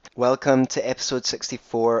Welcome to episode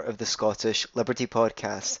 64 of the Scottish Liberty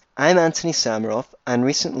Podcast. I'm Anthony Samaroff, and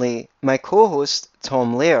recently my co-host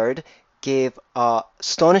Tom Laird gave an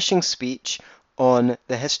astonishing speech on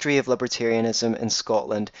the history of libertarianism in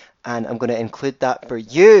Scotland, and I'm going to include that for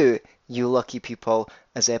you lucky people,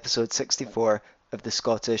 as episode 64 of the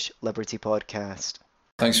Scottish Liberty Podcast.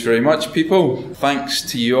 Thanks very much, people. Thanks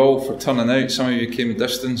to you all for turning out. Some of you came a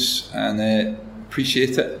distance and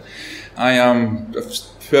appreciate it.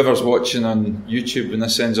 Whoever's watching on YouTube when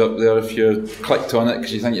this ends up there, if you clicked on it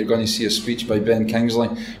because you think you're going to see a speech by Ben Kingsley,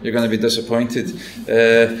 you're going to be disappointed.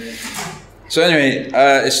 So anyway,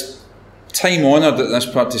 it's time honoured at this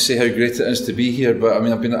part to say how great it is to be here. But I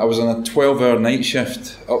mean, I was on a 12-hour night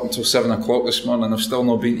shift up until 7 o'clock this morning, and I've still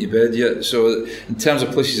not been to bed yet. So in terms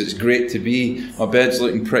of places it's great to be, my bed's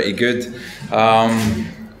looking pretty good.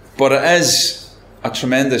 But it is a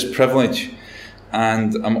tremendous privilege.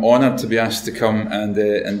 And I'm honoured to be asked to come and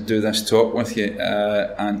do this talk with you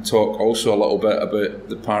and talk also a little bit about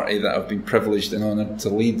the party that I've been privileged and honoured to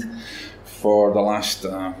lead for the last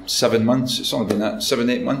 7 months. It's only been that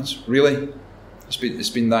 7-8 months, really. It's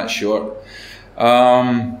been that short.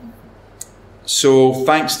 So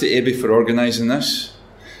thanks to Abby for organising this.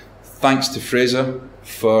 Thanks to Fraser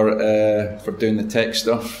for doing the tech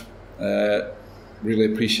stuff.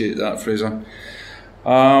 Really appreciate that, Fraser.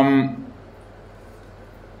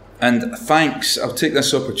 And thanks, I'll take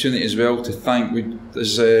this opportunity as well to thank,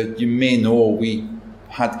 as you may know, we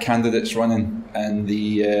had candidates running in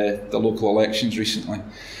the local elections recently.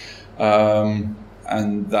 And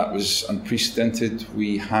that was unprecedented.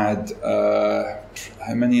 We had,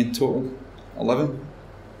 how many in total? 11?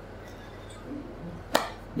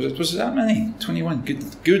 Was it that many? 21?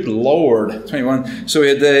 Good Lord, 21. So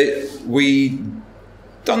we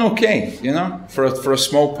done okay, you know, for a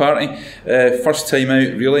small party. First time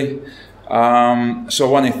out, really. So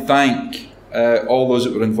I want to thank all those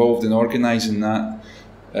that were involved in organising that.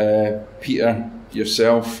 Peter,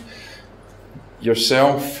 yourself,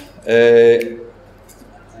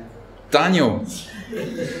 Daniel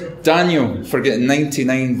for getting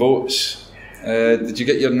 99 votes. Did you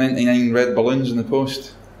get your 99 red balloons in the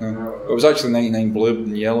post? No. It was actually 99 blue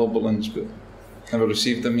and yellow balloons, but never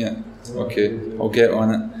received them yet. Okay, I'll get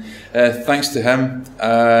on it. Thanks to him,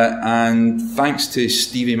 and thanks to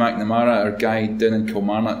Stevie McNamara, our guy down in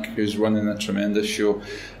Kilmarnock, who's running a tremendous show.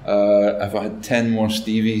 If I had 10 more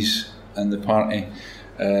Stevies in the party,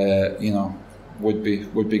 would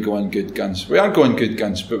be going good guns. We are going good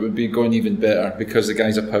guns, but would be going even better because the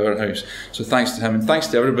guy's a powerhouse. So thanks to him, and thanks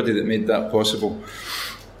to everybody that made that possible.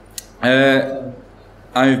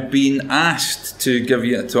 I've been asked to give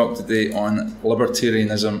you a talk today on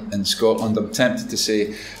libertarianism in Scotland. I'm tempted to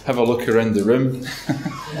say, have a look around the room.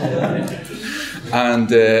 and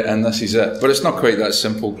this is it. But it's not quite that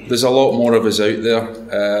simple. There's a lot more of us out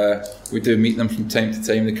there. We do meet them from time to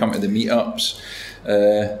time. They come to the meetups.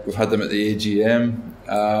 We've had them at the AGM.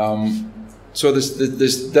 So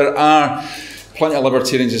there are plenty of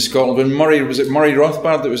libertarians in Scotland. When Murray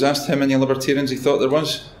Rothbard that was asked how many libertarians he thought there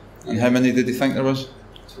was? And how many did he think there was?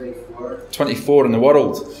 24 in the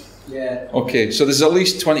world? Yeah. Okay, so there's at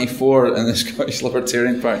least 24 in the Scottish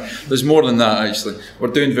Libertarian Party. There's more than that, actually. We're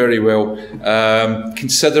doing very well.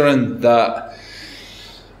 Considering that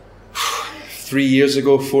 4 years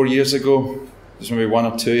ago, there's maybe 1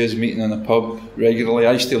 or 2 years meeting in a pub regularly.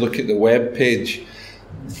 I used to look at the web page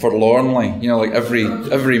forlornly, like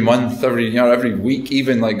every month, every week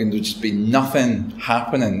even, and there'd just be nothing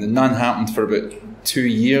happening. And none happened for about 2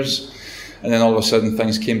 years. And then all of a sudden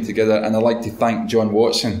things came together, and I'd like to thank John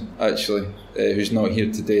Watson, actually, who's not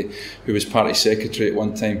here today, who was party secretary at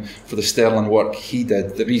one time, for the sterling work he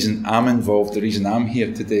did. The reason I'm involved, the reason I'm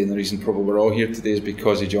here today, and the reason probably we're all here today is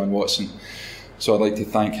because of John Watson. So I'd like to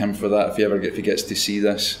thank him for that if he gets to see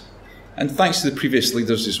this. And thanks to the previous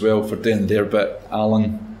leaders as well for doing their bit,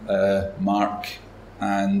 Alan, Mark,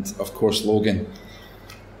 and of course Logan,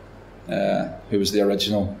 who was the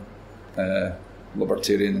original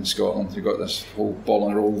libertarian in Scotland, who got this whole ball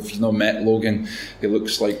and roll. If you've not met Logan, he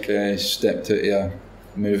looks like he stepped out of a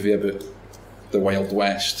movie about the Wild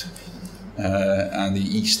West. And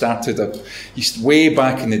he started way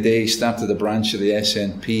back in the day, he started a branch of the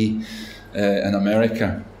SNP in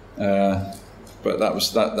America. But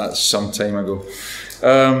that's some time ago.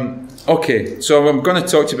 Okay, so I'm going to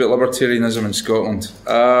talk to you about libertarianism in Scotland.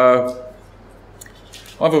 I'll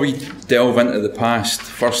have a wee delve into the past,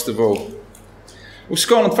 first of all. Well,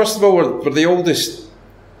 Scotland, first of all, we're the oldest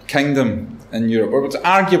kingdom in Europe, or it's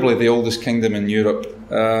arguably the oldest kingdom in Europe.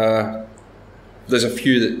 There's a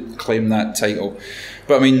few that claim that title.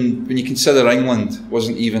 But I mean, when you consider England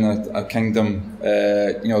wasn't even a kingdom,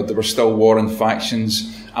 there were still warring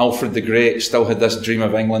factions. Alfred the Great still had this dream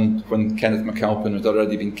of England when Kenneth MacAlpin had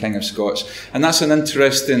already been King of Scots. And that's an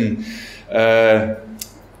interesting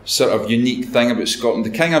sort of unique thing about Scotland. The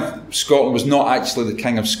King of Scotland was not actually the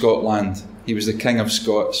King of Scotland. He was the King of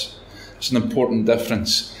Scots. It's an important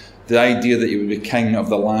difference. The idea that he would be king of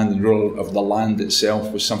the land and ruler of the land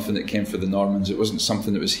itself was something that came from the Normans. It wasn't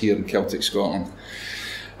something that was here in Celtic Scotland.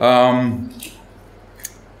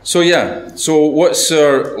 So what's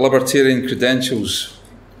our libertarian credentials?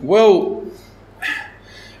 Well,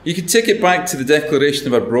 you could take it back to the Declaration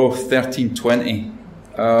of Arbroath, 1320.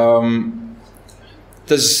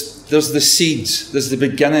 There's the seeds, there's the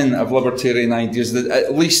beginning of libertarian ideas,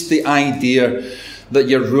 at least the idea that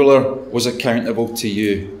your ruler was accountable to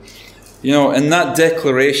you. In that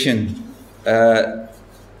declaration that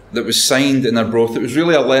was signed in Arbroath, it was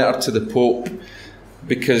really a letter to the Pope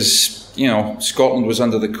because, Scotland was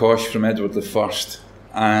under the cosh from Edward I,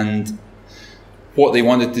 and what they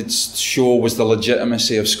wanted to show was the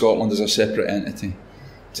legitimacy of Scotland as a separate entity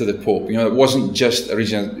to the Pope. It wasn't just a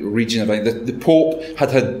region of England. The Pope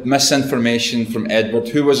had misinformation from Edward,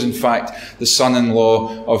 who was in fact the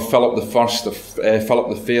son-in-law of Philip I, Philip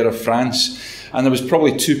the Fair of France. And there was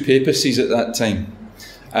probably two papacies at that time.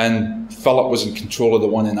 And Philip was in control of the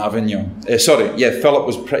one in Avignon. Philip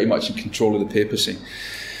was pretty much in control of the papacy.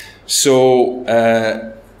 So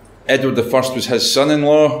Edward I was his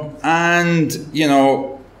son-in-law, and,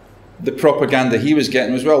 the propaganda he was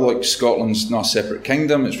getting was, well, look, Scotland's not a separate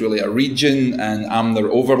kingdom, it's really a region, and I'm their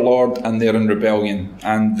overlord, and they're in rebellion.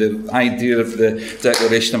 And the idea of the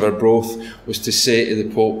Declaration of Arbroath was to say to the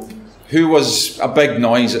Pope, who was a big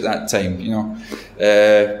noise at that time,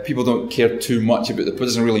 people don't care too much about it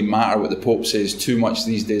doesn't really matter what the Pope says too much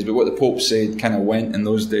these days, but what the Pope said kind of went in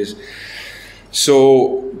those days.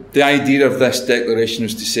 So the idea of this declaration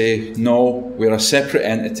was to say, no, we're a separate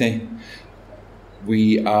entity.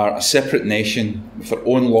 We are a separate nation with our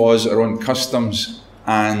own laws, our own customs,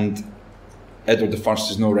 and Edward I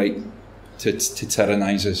has no right to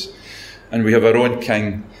tyrannise us. And we have our own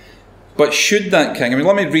king. But should that king...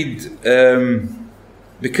 let me read...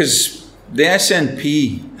 because the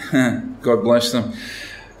SNP, God bless them,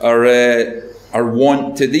 are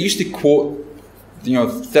wont to... They used to quote,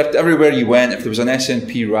 everywhere you went, if there was an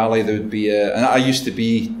SNP rally, there would be and I used to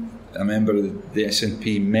be a member of the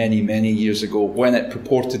SNP many, many years ago when it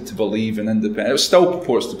purported to believe in independence. It still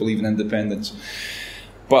purports to believe in independence,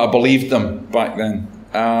 but I believed them back then.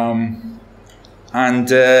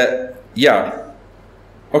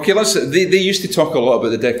 Okay, they used to talk a lot about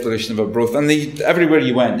the Declaration of Arbroath, and everywhere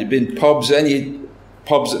you went, you'd be in pubs, any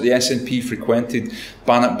pubs that the SNP frequented,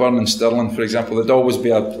 Bannockburn and Stirling, for example, there'd always be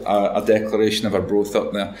a Declaration of Arbroath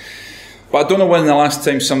up there. But I don't know when the last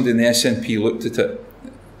time somebody in the SNP looked at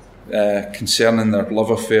it concerning their love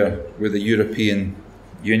affair with the European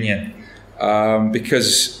Union,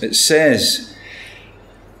 because it says,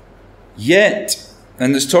 yet,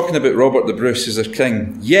 and it's talking about Robert the Bruce as their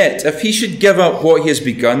king, yet if he should give up what he has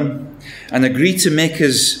begun and agree to make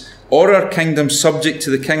his or our kingdom subject to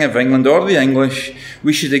the King of England or the English,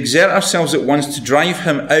 we should exert ourselves at once to drive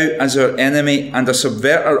him out as our enemy and a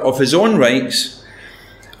subverter of his own rights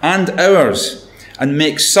and ours, and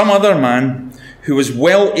make some other man who is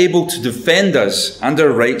well able to defend us and our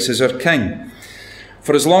rights as our king.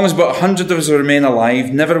 For as long as but 100 of us remain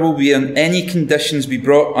alive, never will we on any conditions be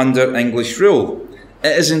brought under English rule.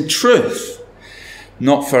 It is in truth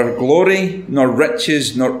not for glory, nor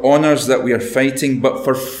riches, nor honours that we are fighting, but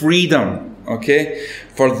for freedom, okay?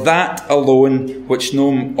 For that alone which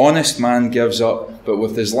no honest man gives up, but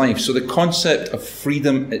with his life. So the concept of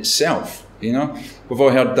freedom itself, we've all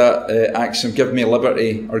heard that axiom, give me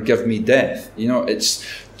liberty or give me death. It's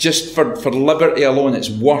just for liberty alone, it's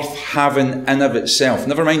worth having in of itself.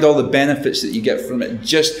 Never mind all the benefits that you get from it,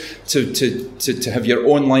 just to have your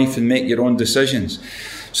own life and make your own decisions.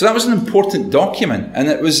 So that was an important document, and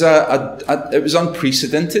it was it was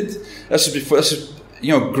unprecedented. This is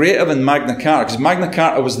greater than Magna Carta, because Magna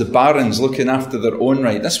Carta was the barons looking after their own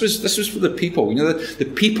right. This was for the people. The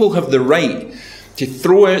people have the right to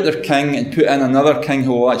throw out their king and put in another king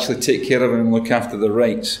who will actually take care of them and look after their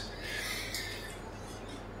rights.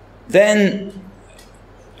 Then,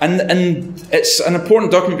 and it's an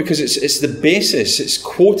important document because it's the basis. It's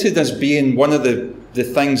quoted as being one of the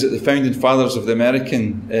things that the founding fathers of the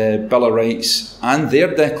American Bill of Rights and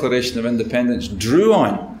their Declaration of Independence drew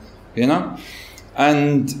on,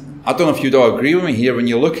 And I don't know if you'd all agree with me here. When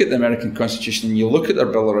you look at the American Constitution and you look at their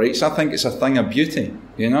Bill of Rights, I think it's a thing of beauty,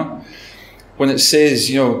 When it says,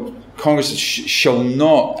 Congress shall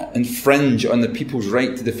not infringe on the people's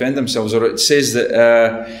right to defend themselves. Or it says that,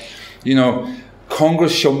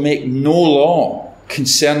 Congress shall make no law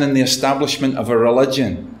concerning the establishment of a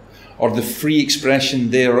religion, or the free expression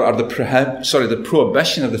there, or the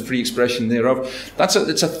prohibition of the free expression thereof.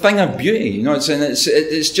 It's a thing of beauty,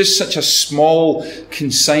 It's just such a small,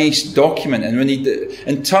 concise document. And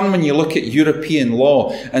when you look at European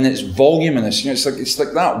law and its voluminous, it's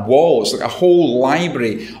like that wall. It's like a whole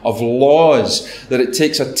library of laws that it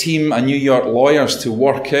takes a team of New York lawyers to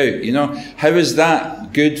work out. How is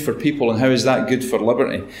that good for people, and how is that good for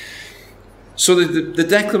liberty? So the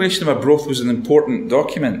Declaration of Arbroath was an important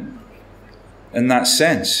document in that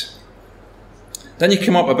sense. Then you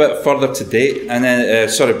come up a bit further to date, and then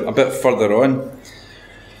a bit further on.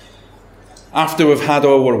 After we've had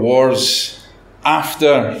all our wars,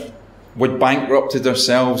 after we'd bankrupted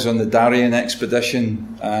ourselves on the Darien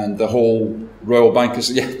expedition, and the whole Royal Bank of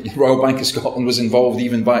Scotland was involved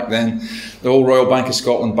even back then. The whole Royal Bank of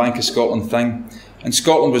Scotland thing, and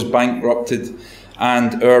Scotland was bankrupted,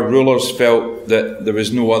 and our rulers felt that there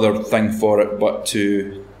was no other thing for it but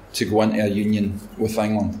to go into a union with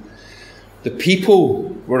England. The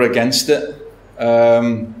people were against it,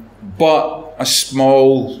 but a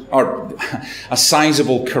small, or a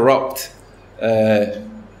sizable corrupt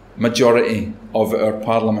majority of our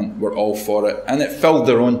Parliament were all for it, and it filled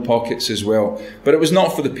their own pockets as well. But it was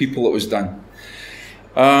not for the people it was done.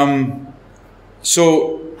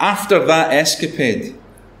 So after that escapade,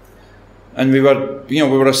 and we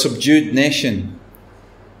were a subdued nation,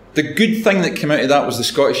 the good thing that came out of that was the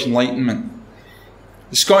Scottish Enlightenment.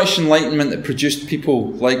 The Scottish Enlightenment that produced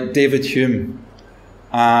people like David Hume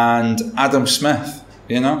and Adam Smith,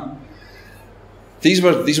 These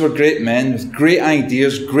were great men with great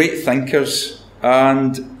ideas, great thinkers,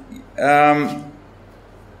 and the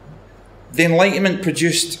Enlightenment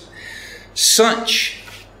produced such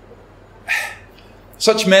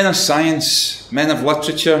men of science, men of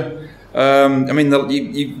literature.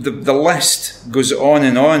 The list goes on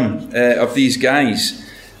and on of these guys,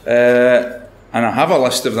 and I have a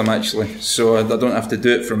list of them actually, so I don't have to do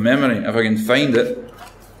it from memory if I can find it.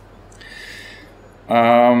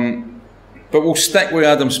 But we'll stick with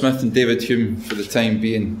Adam Smith and David Hume for the time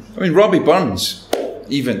being. Robbie Burns,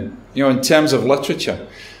 even, in terms of literature.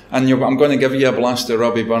 And I'm going to give you a blast of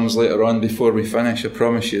Robbie Burns later on before we finish, I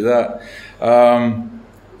promise you that.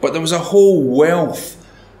 But there was a whole wealth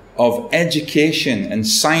of education and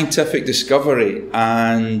scientific discovery,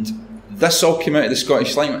 and this all came out of the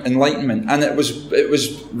Scottish Enlightenment, and it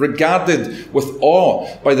was regarded with awe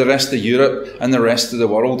by the rest of Europe and the rest of the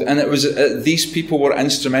world. And it was these people were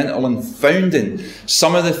instrumental in founding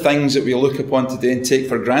some of the things that we look upon today and take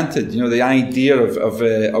for granted. The idea of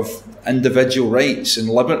individual rights and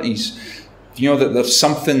liberties. That there's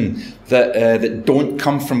something that don't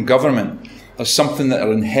come from government. There's something that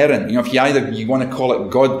are inherent. If you want to call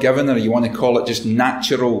it God-given, or you want to call it just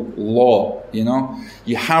natural law,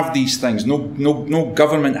 you have these things. No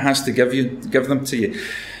government has to give them to you.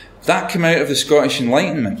 That came out of the Scottish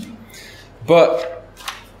Enlightenment. But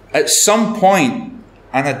at some point,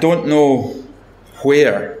 and I don't know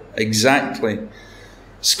where exactly,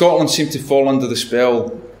 Scotland seemed to fall under the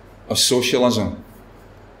spell of socialism.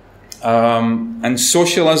 And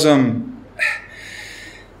socialism,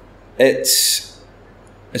 it's,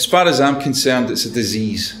 as far as I'm concerned, it's a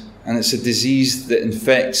disease. And it's a disease that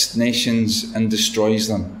infects nations and destroys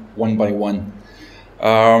them one by one.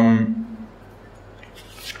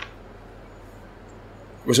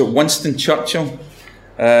 Was it Winston Churchill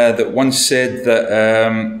that once said that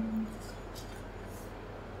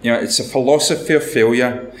it's a philosophy of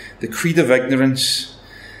failure, the creed of ignorance,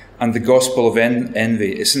 and the gospel of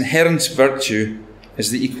envy. Its inherent virtue is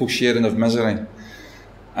the equal sharing of misery.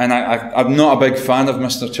 And I'm not a big fan of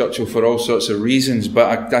Mr. Churchill for all sorts of reasons,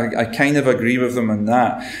 but I kind of agree with him on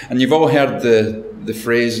that. And you've all heard the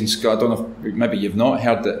phrase in Scotland, I don't know if maybe you've not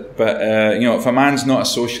heard it, but if a man's not a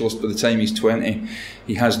socialist by the time he's 20,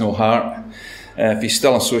 he has no heart. If he's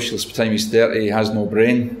still a socialist by the time he's 30, he has no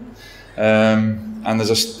brain. And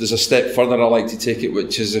there's a step further I like to take it,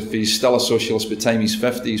 which is if he's still a socialist by the time he's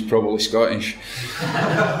 50, he's probably Scottish.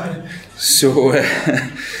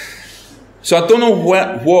 So I don't know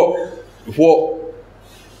what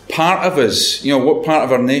part of us, what part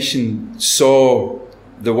of our nation saw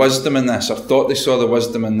the wisdom in this, or thought they saw the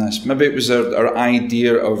wisdom in this. Maybe it was our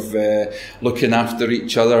idea of looking after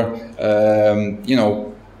each other,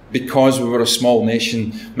 because we were a small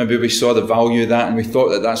nation, maybe we saw the value of that and we thought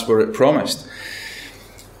that that's where it promised.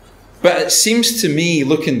 But it seems to me,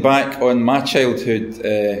 looking back on my childhood,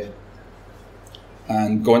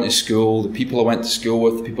 and gone to school, the people I went to school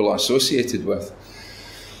with, the people I associated with.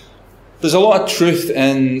 There's a lot of truth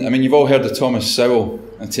in, I mean, you've all heard of Thomas Sowell,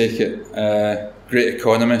 I take it, great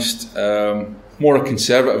economist, more a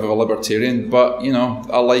conservative of a libertarian, but, you know,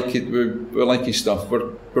 I like it, we like his stuff.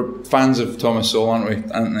 We're fans of Thomas Sowell, aren't we,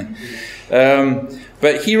 Anthony?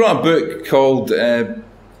 But he wrote a book called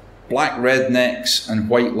Black Rednecks and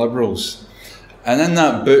White Liberals. And in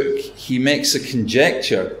that book, he makes a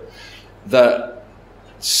conjecture that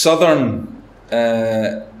Southern,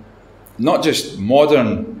 not just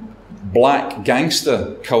modern black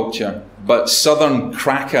gangster culture, but Southern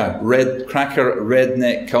cracker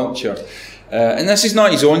redneck culture. And this is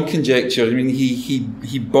not his own conjecture. I mean,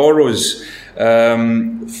 he borrows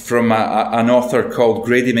from an author called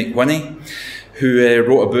Grady McWhinney, who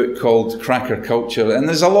wrote a book called Cracker Culture. And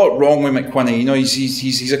there's a lot wrong with McWhinney. You know,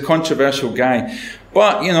 he's a controversial guy.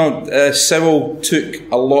 But, you know, Sowell took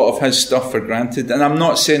a lot of his stuff for granted. And I'm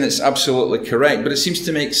not saying it's absolutely correct, but it seems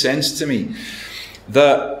to make sense to me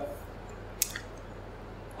that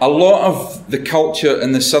a lot of the culture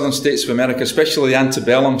in the southern states of America, especially the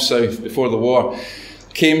antebellum South before the war,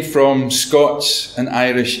 came from Scots and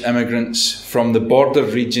Irish immigrants from the border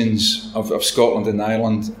regions of Scotland and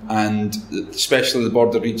Ireland, and especially the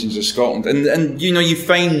border regions of Scotland. And you know, you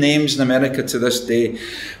find names in America to this day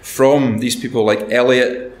from these people like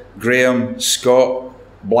Eliot, Graham, Scott,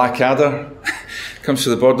 Blackadder, comes to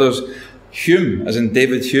the borders, Hume, as in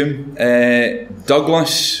David Hume,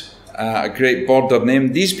 Douglas, a great border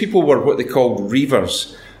name. These people were what they called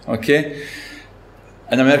reavers, okay?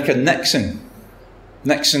 In America, Nixon,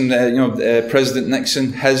 President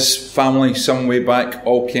Nixon, his family some way back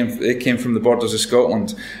all came from the borders of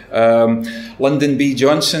Scotland. Lyndon B.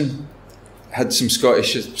 Johnson had some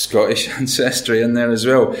Scottish ancestry in there as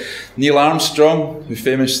well. Neil Armstrong, who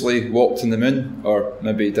famously walked on the moon, or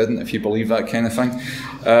maybe he didn't, if you believe that kind of thing.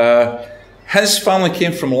 His family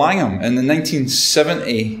came from Langham in the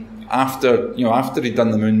 1970. After he'd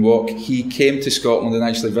done the moonwalk, he came to Scotland and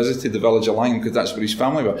actually visited the village of Langham because that's where his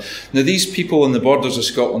family were. Now, these people in the borders of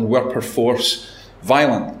Scotland were perforce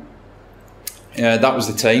violent. That was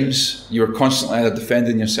the times. You were constantly either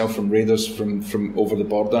defending yourself from raiders from over the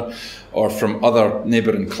border or from other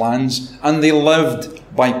neighbouring clans, and they lived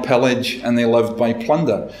by pillage and they lived by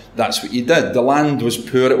plunder. That's what you did. The land was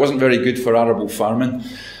poor. It wasn't very good for arable farming.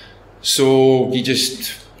 So you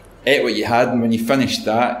just ate what you had, and when you finished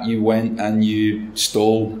that, you went and you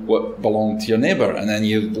stole what belonged to your neighbour, and then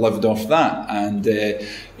you lived off that. And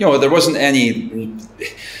there wasn't any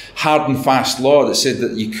hard and fast law that said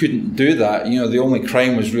that you couldn't do that. You know, the only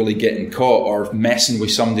crime was really getting caught or messing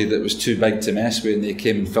with somebody that was too big to mess with, and they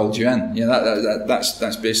came and filled you in. You know,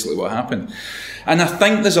 that's basically what happened. And I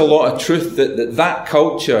think there's a lot of truth that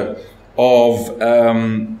culture of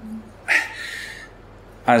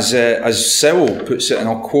as Sowell puts it, and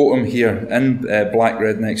I'll quote him here in Black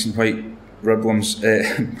Rednecks and White Liberals,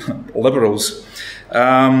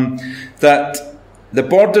 that the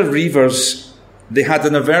border reavers, they had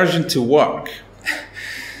an aversion to work,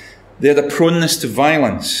 they had a proneness to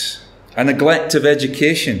violence, a neglect of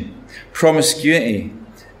education, promiscuity,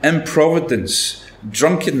 improvidence,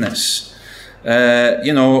 drunkenness,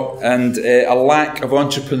 and a lack of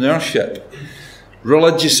entrepreneurship.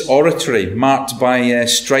 Religious oratory marked by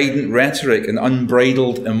strident rhetoric and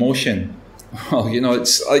unbridled emotion. Well, you know,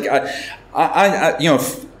 it's like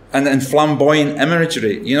and flamboyant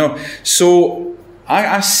imagery. You know, so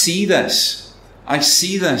I see this. I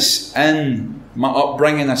see this in my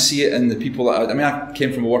upbringing. I see it in the people that I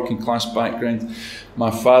came from a working class background.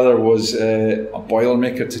 My father was a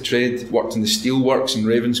boilermaker to trade, worked in the steelworks in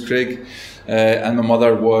Ravenscraig, and my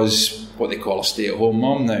mother was what they call a stay-at-home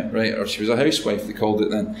mum now, right? Or she was a housewife, they called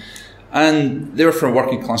it then. And they were from a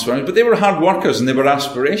working class family, but they were hard workers and they were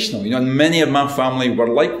aspirational. You know, and many of my family were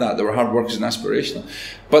like that. They were hard workers and aspirational.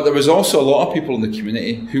 But there was also a lot of people in the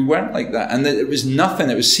community who weren't like that. And it was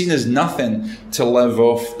nothing. It was seen as nothing to live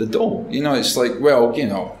off the dole. You know, it's like, well, you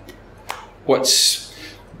know,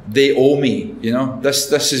 they owe me, you know.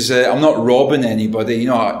 This is, I'm not robbing anybody. You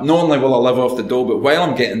know, not only will I live off the dole, but while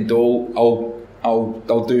I'm getting dole,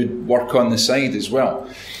 I'll do work on the side as well.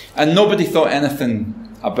 And nobody thought anything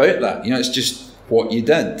about that. You know, it's just what you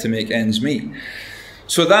did to make ends meet.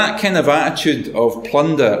 So that kind of attitude of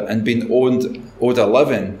plunder and being owed a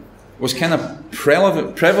living was kind of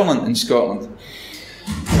prevalent in Scotland.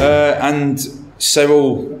 And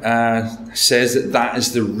Sowell says that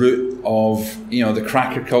is the root of, you know, the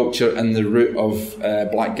cracker culture and the root of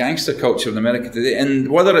black gangster culture in America today. And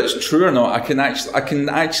whether it's true or not, I can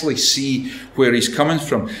actually see where he's coming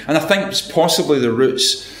from. And I think it's possibly the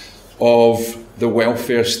roots of the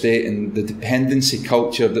welfare state and the dependency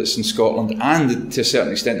culture that's in Scotland, and to a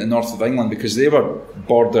certain extent the north of England, because they were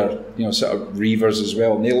border, sort of reivers as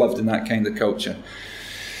well, and they lived in that kind of culture.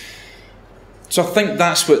 So I think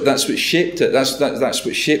that's what shaped it. That's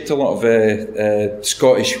what shaped a lot of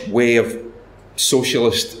Scottish way of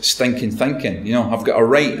socialist stinking thinking. I've got a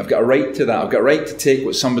right to that. I've got a right to take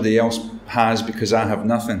what somebody else has because I have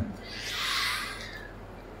nothing.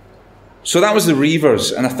 So that was the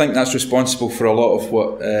Reivers, and I think that's responsible for a lot of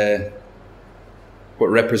what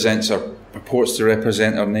purports to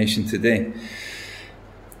represent our nation today.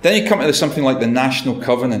 Then you come to something like the National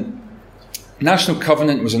Covenant. National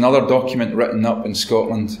Covenant was another document written up in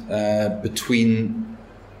Scotland between...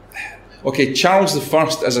 Charles I,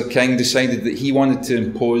 as a king, decided that he wanted to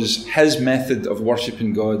impose his method of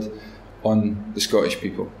worshipping God on the Scottish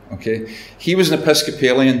people. He was an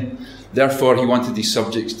Episcopalian, therefore he wanted his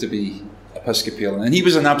subjects to be Episcopalian. And he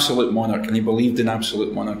was an absolute monarch, and he believed in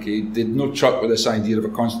absolute monarchy. He did no truck with this idea of a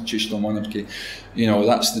constitutional monarchy.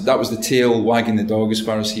 That was the tail wagging the dog as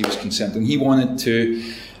far as he was concerned. And he wanted to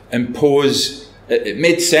impose... It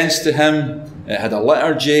made sense to him. It had a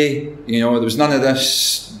liturgy. There was none of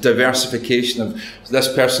this diversification of this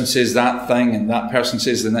person says that thing and that person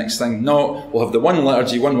says the next thing. No, we'll have the one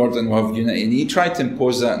liturgy, one word, and we'll have unity. And he tried to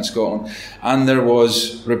impose that in Scotland, and there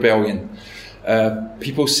was rebellion.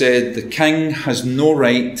 People said the king has no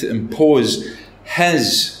right to impose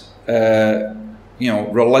his,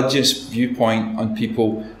 religious viewpoint on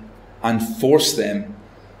people and force them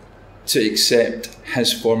to accept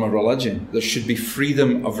his form of religion. There should be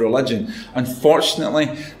freedom of religion. Unfortunately,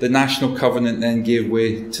 the National Covenant then gave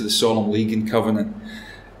way to the Solemn League and Covenant.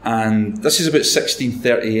 And this is about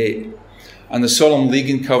 1638. And the Solemn League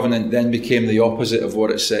and Covenant then became the opposite of what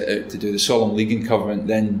it set out to do. The Solemn League and Covenant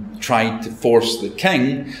then tried to force the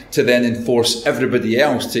king to then enforce everybody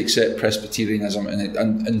else to accept Presbyterianism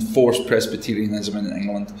and enforce Presbyterianism in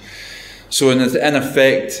England. So in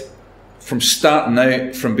effect, from starting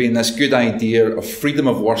out from being this good idea of freedom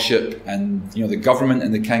of worship and the government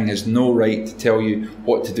and the king has no right to tell you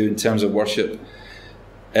what to do in terms of worship,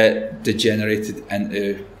 it degenerated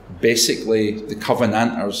into basically the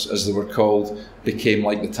Covenanters, as they were called, became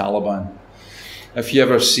like the Taliban. If you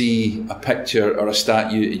ever see a picture or a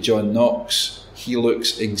statue of John Knox, he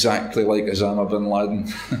looks exactly like Osama bin Laden,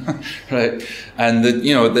 right? And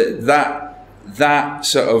that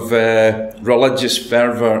sort of religious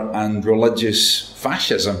fervour and religious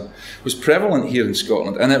fascism was prevalent here in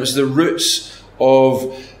Scotland, and it was the roots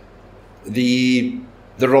of the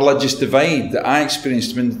religious divide that I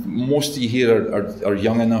experienced. I mean, most of you here are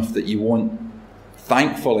young enough that you won't,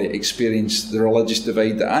 thankfully, experience the religious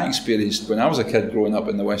divide that I experienced when I was a kid growing up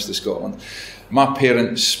in the west of Scotland. My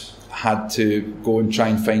parents had to go and try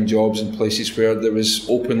and find jobs in places where there was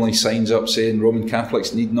openly signs up saying Roman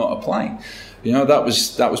Catholics need not apply. That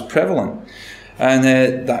was prevalent, and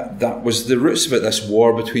that was the roots of it. This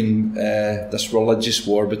war between this religious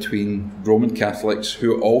war between Roman Catholics,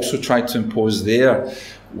 who also tried to impose their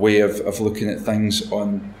way of looking at things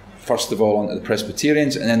on, first of all, onto the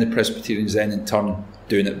Presbyterians, and then the Presbyterians then in turn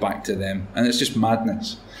doing it back to them, and it's just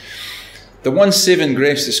madness. The one saving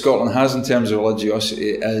grace that Scotland has in terms of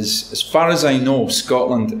religiosity is, as far as I know,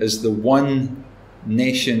 Scotland is the one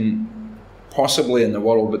nation, possibly in the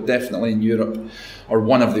world, but definitely in Europe, or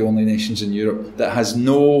one of the only nations in Europe, that has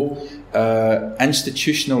no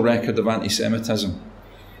institutional record of anti-Semitism.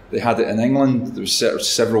 They had it in England. There was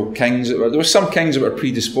several kings there were some kings that were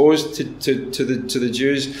predisposed to the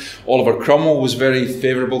Jews. Oliver Cromwell was very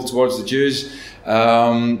favourable towards the Jews,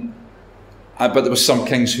 but there were some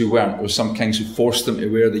kings who weren't. There were some kings who forced them to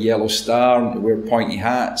wear the yellow star and to wear pointy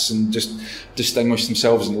hats and just distinguish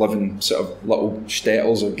themselves and live in sort of little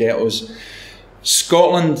shtetls or ghettos.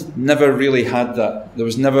 Scotland never really had that. There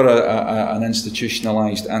was never an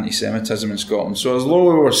institutionalised anti-Semitism in Scotland. So as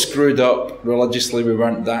though we were screwed up religiously, we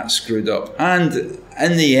weren't that screwed up. And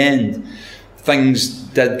in the end, things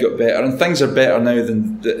did get better, and things are better now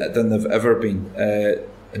than they've ever been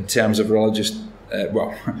in terms of religious. I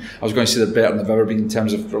was going to say they're better than they've ever been in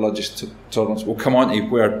terms of religious tolerance. We'll come on to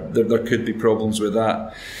where there could be problems with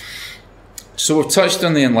that. So we've touched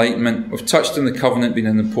on the Enlightenment, we've touched on the Covenant being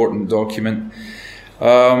an important document.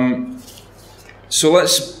 So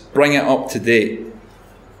let's bring it up to date.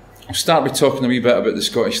 I'll start by talking a wee bit about the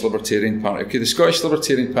Scottish Libertarian Party. Okay, the Scottish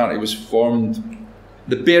Libertarian Party was formed,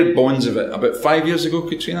 the bare bones of it, about 5 years ago,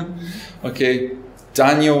 Katrina. Okay,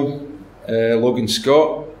 Daniel Logan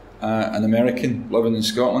Scott, an American living in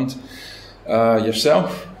Scotland,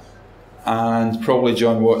 yourself, and probably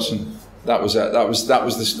John Watson. That was it. That was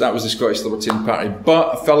the Scottish Libertarian Party,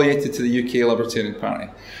 but affiliated to the UK Libertarian Party.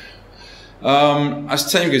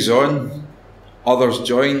 As time goes on, others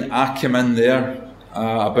join. I came in there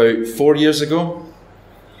about 4 years ago,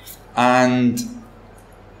 and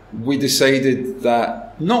we decided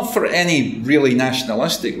that, not for any really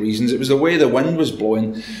nationalistic reasons, it was the way the wind was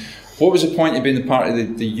blowing. What was the point of being the part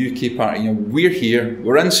of the UK party? We're here,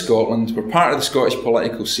 we're in Scotland, we're part of the Scottish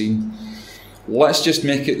political scene. Let's just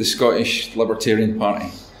make it the Scottish Libertarian Party.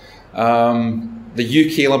 The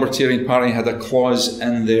UK Libertarian Party had a clause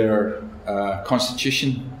in their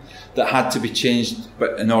constitution that had to be changed,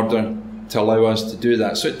 but in order to allow us to do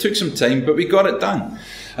that. So it took some time, but we got it done.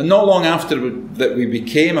 And not long after that we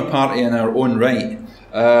became a party in our own right,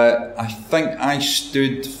 I think I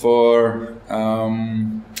stood for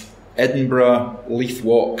Edinburgh Leith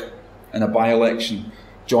Walk in a by-election.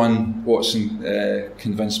 John Watson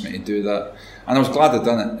convinced me to do that, and I was glad I'd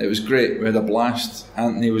done it. It was great. We had a blast.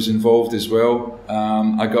 Anthony was involved as well.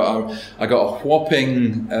 I got a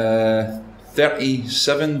whopping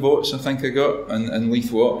 37 votes, I think I got in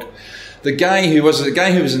Leith Walk. The guy who was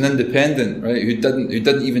an independent, right, who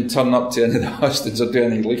didn't even turn up to any of the hustings or do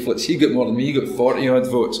any leaflets, he got more than me. He got 40 odd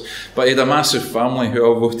votes, but he had a massive family who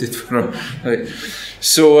all voted for him. Right.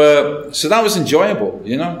 So that was enjoyable,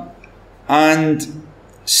 and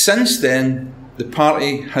since then the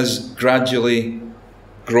party has gradually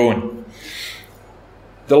grown.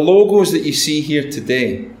 The logos that you see here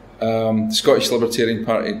today, the Scottish Libertarian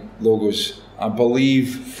Party logos, I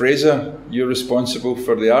believe, Fraser, you're responsible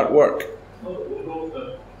for the artwork.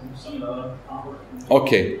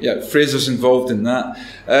 Okay, yeah, Fraser's involved in that.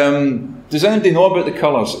 Does anybody know about the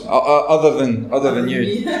colours other than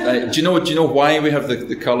you? Do you know why we have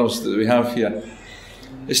the colours that we have here?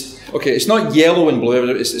 It's not yellow and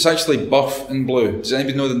blue. It's actually buff and blue. Does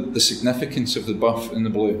anybody know the significance of the buff and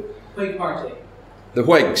the blue? Whig Party. The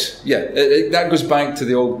Whigs, yeah. That goes back to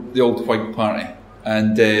the old Whig Party,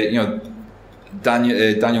 and Daniel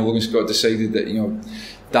Logan Scott decided that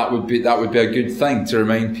that would be a good thing to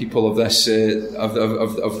remind people of this of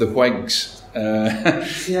the Whigs.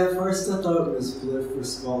 See, at first I thought it was blue for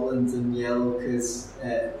Scotland and yellow because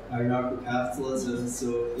anarcho-capitalism.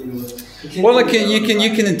 So Well, you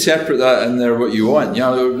can interpret that in there what you want.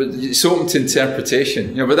 It's open to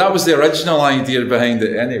interpretation. But that was the original idea behind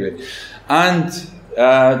it anyway. And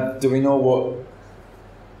do we know what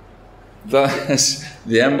that is?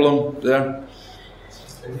 The emblem there.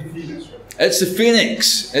 It's the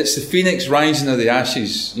phoenix. It's the phoenix rising of the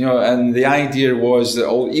ashes. And the idea was that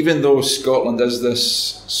even though Scotland is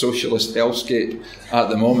this socialist hellscape at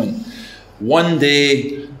the moment, one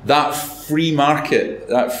day those free market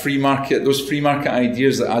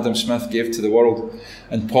ideas that Adam Smith gave to the world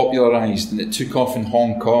and popularised, and it took off in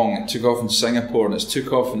Hong Kong, it took off in Singapore, and it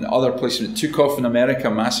took off in other places, and it took off in America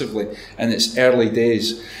massively in its early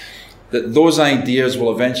days, that those ideas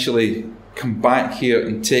will eventually come back here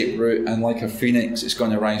and take root, and like a phoenix, it's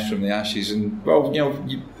going to rise from the ashes. And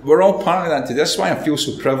we're all part of that today. That's why I feel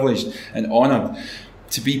so privileged and honoured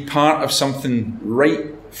to be part of something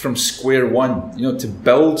right from square one. To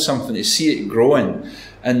build something, to see it growing,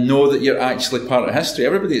 and know that you're actually part of history.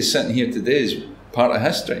 Everybody that's sitting here today is part of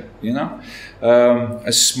history.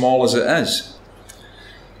 As small as it is.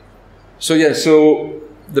 So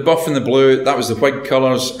the buff and the blue, that was the Whig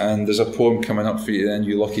colours, and there's a poem coming up for you then,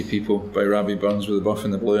 You Lucky People, by Rabbie Burns, with the buff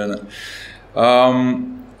and the blue in it.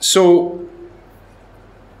 So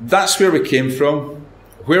that's where we came from.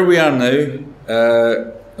 Where we are now,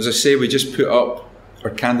 as I say, we just put up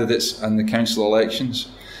our candidates in the council elections.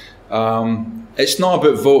 It's not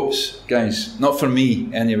about votes, guys, not for me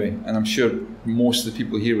anyway, and I'm sure most of the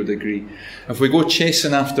people here would agree. If we go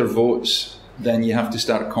chasing after votes, then you have to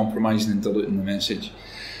start compromising and diluting the message.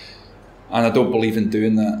 And I don't believe in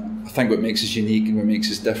doing that. I think what makes us unique and what makes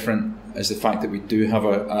us different is the fact that we do have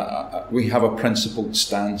a principled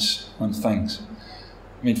stance on things.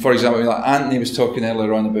 I mean, for example, like Anthony was talking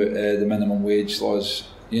earlier on about the minimum wage laws,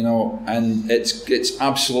 and it's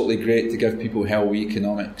absolutely great to give people hell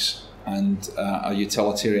economics and a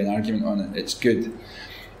utilitarian argument on it. It's good.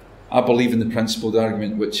 I believe in the principled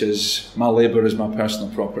argument, which is my labour is my personal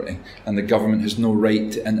property, and the government has no right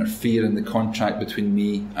to interfere in the contract between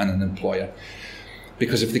me and an employer.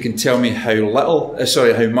 Because if they can tell me how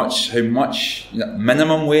much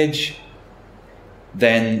minimum wage,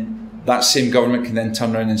 then that same government can then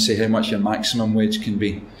turn around and say how much your maximum wage can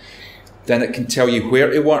be. Then it can tell you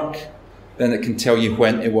where to work. Then it can tell you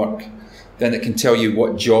when to work. Then it can tell you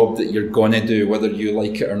what job that you're going to do, whether you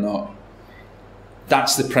like it or not.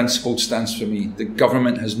 That's the principled stance for me. The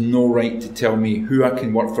government has no right to tell me who I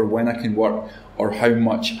can work for, when I can work, or how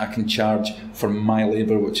much I can charge for my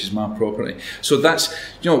labour, which is my property. So that's,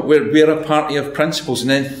 we're a party of principles. And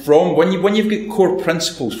then when you've got core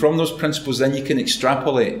principles, from those principles, then you can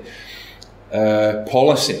extrapolate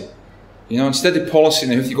policy. Instead of policy,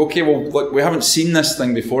 now if you go, okay, well, look, we haven't seen this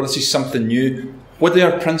thing before. This is something new. What do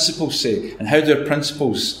our principles say? And how do our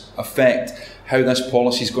principles affect how this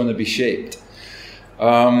policy is going to be shaped?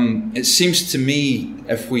 It seems to me,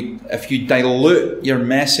 if you dilute your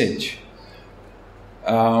message,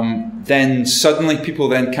 then suddenly people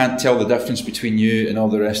then can't tell the difference between you and all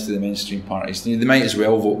the rest of the mainstream parties. They might as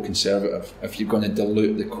well vote Conservative if you're going to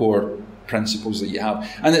dilute the core principles that you have.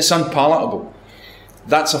 And it's unpalatable.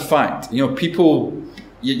 That's a fact. People,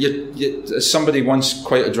 as somebody once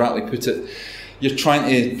quite adroitly put it, you're trying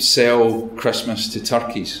to sell Christmas to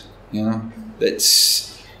turkeys.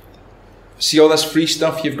 See all this free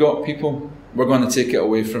stuff you've got, people? We're going to take it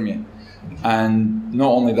away from you. And not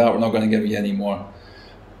only that, we're not going to give you any more.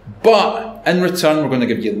 But in return, we're going to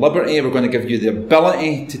give you liberty. We're going to give you the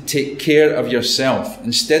ability to take care of yourself.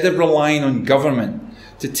 Instead of relying on government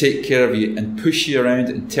to take care of you and push you around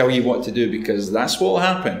and tell you what to do, because that's what will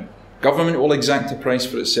happen. Government will exact a price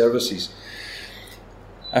for its services.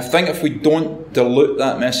 I think if we don't dilute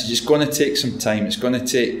that message, it's going to take some time. It's going to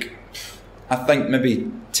take, I think, maybe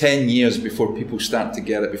 10 years before people start to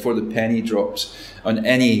get it, before the penny drops on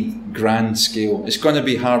any grand scale. It's going to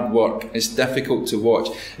be hard work. It's difficult to watch.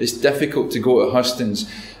 It's difficult to go to Hustings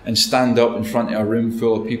and stand up in front of a room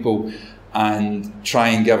full of people and try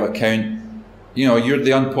and give account. You're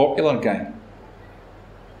the unpopular guy.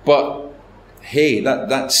 But hey,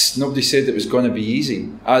 that's nobody said it was going to be easy.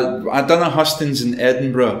 I done a Hustings in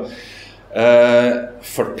Edinburgh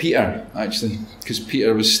for Peter, actually, because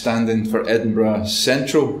Peter was standing for Edinburgh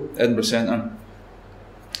Centre,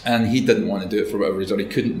 and he didn't want to do it for whatever reason, or he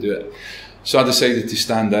couldn't do it. So I decided to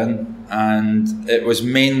stand in, and it was a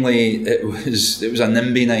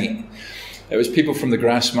NIMBY night. It was people from the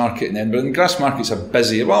Grassmarket in Edinburgh, and Grassmarkets are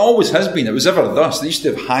busy. Well, it always has been. It was ever thus. They used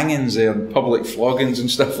to have hangings there and public floggings and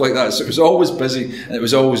stuff like that, so it was always busy and it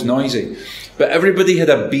was always noisy. But everybody had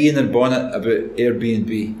a bee in their bonnet about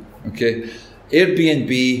Airbnb. Okay,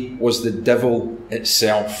 Airbnb was the devil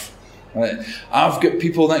itself. Right? I've got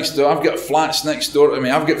people next door. I've got flats next door to me.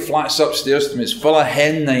 I've got flats upstairs to me. It's full of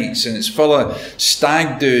hen nights and it's full of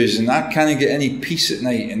stag do's, and I can't get any peace at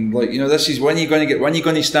night. And this is when you're going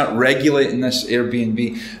to start regulating this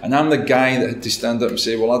Airbnb. And I'm the guy that had to stand up and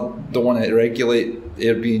say, well, I don't want to regulate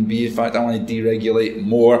Airbnb. In fact, I want to deregulate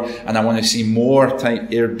more, and I want to see more type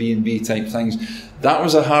Airbnb type things. That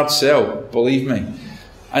was a hard sell, believe me.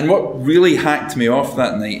 And what really hacked me off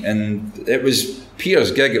that night, and it was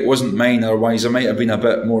Peter's gig, it wasn't mine, otherwise I might have been a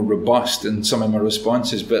bit more robust in some of my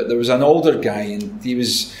responses, but there was an older guy, and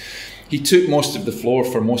he took most of the floor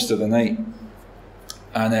for most of the night,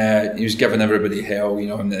 and he was giving everybody hell,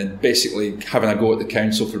 and basically having a go at the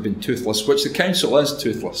council for being toothless, which the council is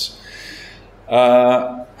toothless.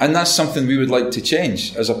 And that's something we would like to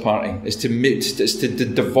change as a party, is to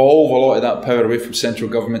devolve a lot of that power away from central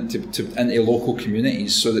government into local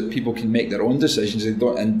communities, so that people can make their own decisions.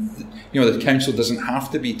 The council doesn't have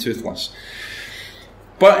to be toothless.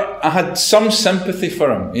 But I had some sympathy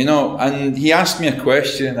for him, and he asked me a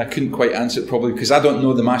question, and I couldn't quite answer it probably because I don't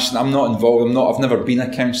know the I'm not involved. I've never been a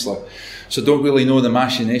councillor, so I don't really know the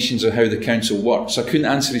machinations of how the council works. So I couldn't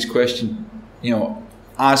answer his question,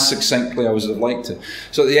 as succinctly as I would have liked to.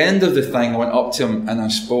 So at the end of the thing, I went up to him and I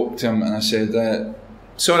spoke to him and I said,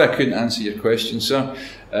 sorry I couldn't answer your question, sir.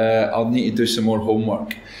 I'll need to do some more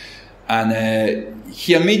homework. And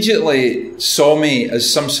he immediately saw me as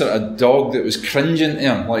some sort of dog that was cringing to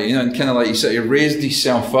him, and kind of like he raised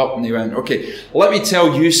himself up and he went, okay, let me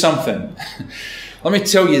tell you something. Let me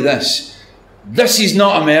tell you this. This is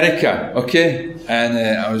not America, okay? And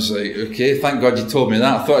I was like, okay, thank God you told me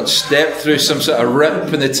that. I thought I'd stepped through some sort of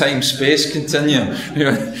rip in the time-space continuum.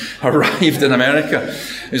 Arrived in America.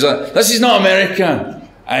 He was like, this is not America,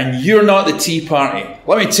 and you're not the Tea Party.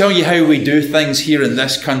 Let me tell you how we do things here in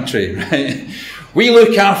this country, right? We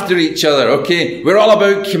look after each other, okay? We're all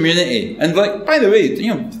about community. And by the way,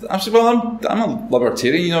 I said, well, I'm a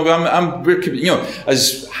libertarian,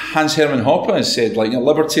 as Hans Hermann Hoppe has said,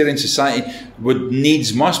 libertarian society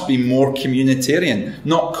must be more communitarian,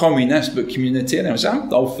 not communist, but communitarian. I said,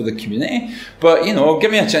 I'm all for the community, but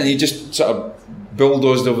give me a chance. He just sort of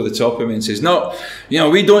bulldozed over the top of me and says, no,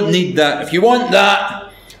 we don't need that. If you want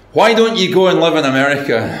that, why don't you go and live in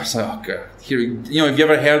America? I was like, oh God. Have you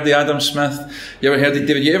ever heard the Adam Smith? You ever heard the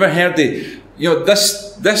David? You ever heard the,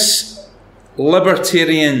 this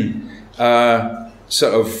libertarian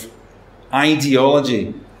sort of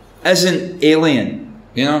ideology isn't alien.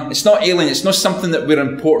 You know, it's not alien. It's not something that we're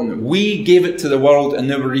important. We gave it to the world, and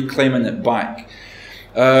now we're reclaiming it back.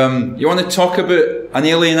 You want to talk about an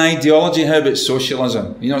alien ideology? How about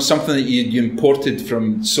socialism? You know, something that you imported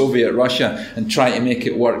from Soviet Russia and try to make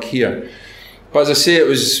it work here. But as I say, it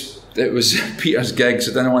was Peter's gig,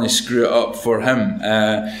 so I didn't want to screw it up for him.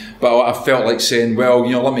 But I felt like saying, well,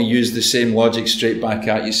 you know, let me use the same logic straight back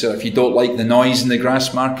at you. So if you don't like the noise in the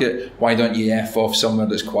grass market, why don't you F off somewhere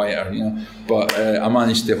that's quieter, you know? But I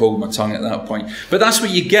managed to hold my tongue at that point. But that's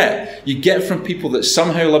what you get. You get from people that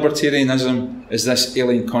somehow libertarianism is this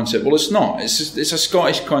alien concept. Well, it's not. It's a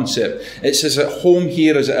Scottish concept. It's as at home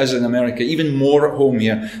here as it is in America, even more at home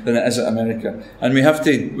here than it is at America. And we have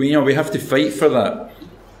to fight for that.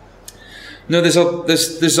 No,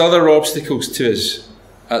 there's other obstacles to us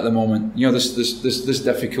at the moment. You know, there's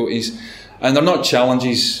difficulties, and they're not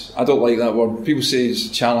challenges. I don't like that word. People say it's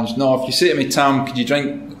a challenge. No, if you say to me, Tam, could you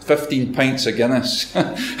drink 15 pints of Guinness,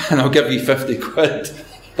 and I'll give you 50 quid,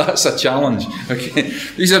 that's a challenge. Okay,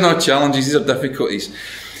 these are not challenges. These are difficulties.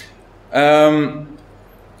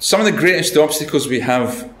 Some of the greatest obstacles we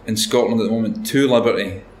have in Scotland at the moment to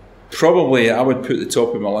liberty, probably I would put at the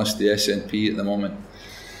top of my list the SNP at the moment.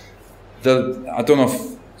 I don't know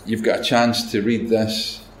if you've got a chance to read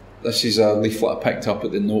this. This is a leaflet I picked up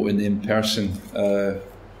at the No to Name Person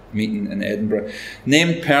meeting in Edinburgh.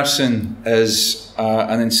 Named person is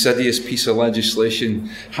an insidious piece of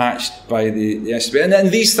legislation hatched by the SNP.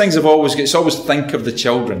 And these things it's always think of the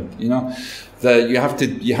children, you know, that you have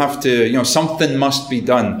to, you know, something must be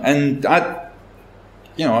done. And I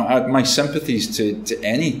had my sympathies to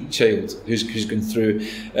any child who's gone through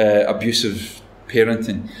abusive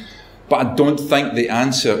parenting. But I don't think the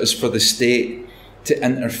answer is for the state to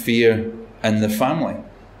interfere in the family.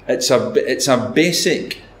 It's a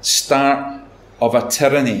basic start of a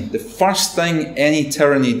tyranny. The first thing any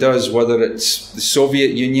tyranny does, whether it's the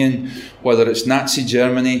Soviet Union, whether it's Nazi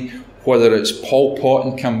Germany, whether it's Pol Pot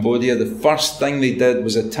in Cambodia, the first thing they did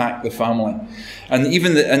was attack the family.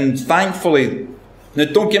 And thankfully, now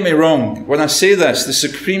don't get me wrong, when I say this, the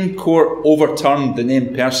Supreme Court overturned the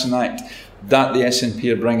Named Person Act that the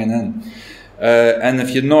SNP are bringing in. And if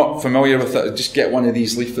you're not familiar with it, just get one of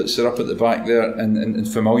these leaflets that are up at the back there and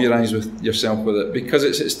familiarise yourself with it, because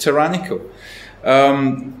it's tyrannical.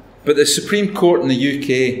 But the Supreme Court in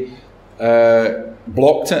the UK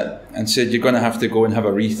blocked it and said you're going to have to go and have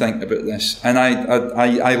a rethink about this. And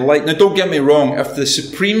I like, now don't get me wrong, if the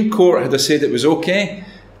Supreme Court had said it was okay,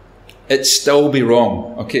 it'd still be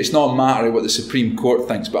wrong. Okay, it's not a matter of what the Supreme Court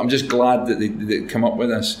thinks, but I'm just glad that they come up with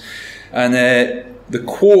this. And the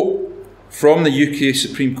quote from the UK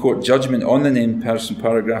Supreme Court judgment on the named person,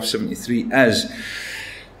 paragraph 73, is: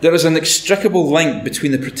 "There is an inextricable link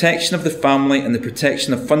between the protection of the family and the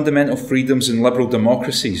protection of fundamental freedoms in liberal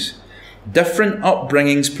democracies. Different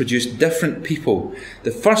upbringings produce different people.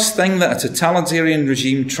 The first thing that a totalitarian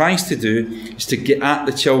regime tries to do is to get at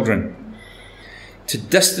the children, to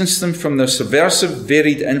distance them from their subversive,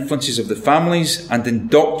 varied influences of the families and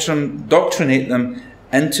indoctrinate them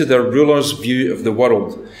into their ruler's view of the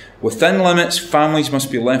world. Within limits, families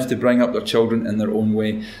must be left to bring up their children in their own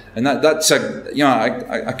way." And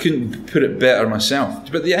I couldn't put it better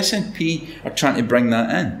myself. But the SNP are trying to bring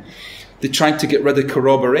that in. They tried to get rid of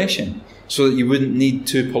corroboration, so that you wouldn't need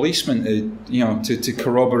two policemen to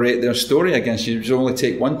corroborate their story against you. It would only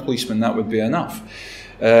take one policeman, that would be enough.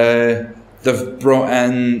 They've brought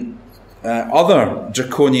in other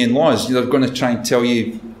draconian laws. They're going to try and tell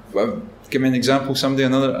you. Give me an example, somebody,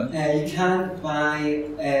 another. You can't buy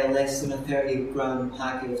less than a 30-gram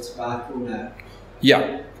packet of tobacco now.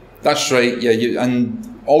 Yeah, that's right. Yeah,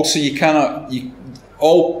 and also you cannot.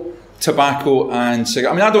 All tobacco and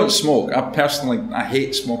cigarettes. I mean, I don't smoke. I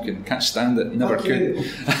hate smoking. Can't stand it. Never could.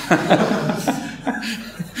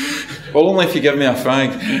 Well, only if you give me a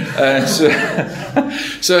fag.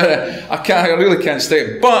 So I really can't stick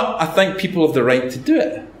it. But I think people have the right to do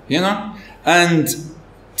it. You know, and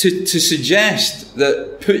to suggest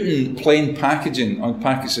that putting plain packaging on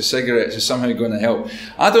packets of cigarettes is somehow going to help.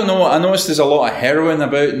 I don't know. I noticed there's a lot of heroin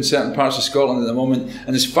about in certain parts of Scotland at the moment,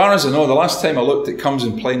 and as far as I know, the last time I looked, it comes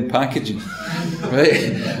in plain packaging, right?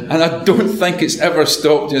 And I don't think it's ever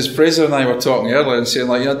stopped. As Fraser and I were talking earlier and saying,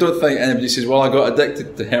 I don't think anybody says, well, I got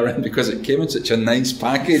addicted to heroin because it came in such a nice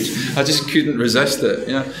package. I just couldn't resist it,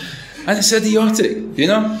 you know? And it's idiotic, you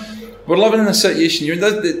know? We're living in a situation,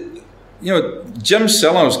 Jim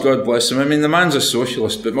Sellers, God bless him. I mean, the man's a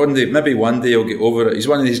socialist, but maybe one day he'll get over it. He's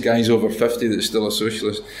one of these guys over 50 that's still a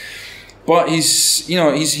socialist. But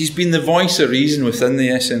he's been the voice of reason within the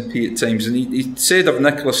SNP at times, and he said of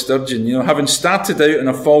Nicola Sturgeon, having started out on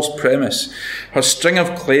a false premise, her string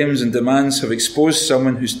of claims and demands have exposed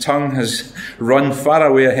someone whose tongue has run far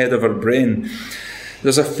away ahead of her brain.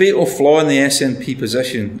 There's a fatal flaw in the SNP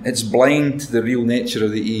position. It's blind to the real nature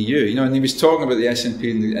of the EU. And he was talking about the SNP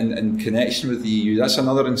in connection with the EU. That's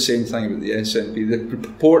another insane thing about the SNP. They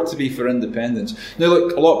purport to be for independence. Now,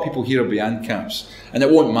 look, a lot of people here are behind caps, and it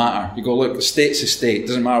won't matter. You go, look, the state's a state. It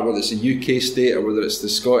doesn't matter whether it's a UK state or whether it's the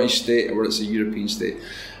Scottish state or whether it's a European state.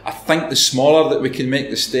 I think the smaller that we can make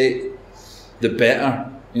the state, the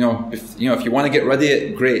better. If you want to get rid of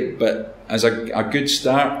it, great. But as a good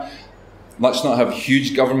start, let's not have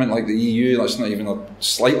huge government like the EU. Let's not even a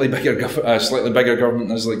slightly bigger government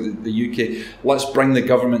as like the UK. Let's bring the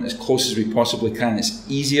government as close as we possibly can. It's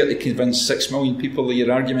easier to convince 6 million people of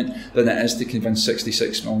your argument than it is to convince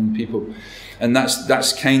 66 million people. And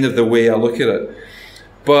that's kind of the way I look at it.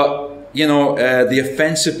 But, the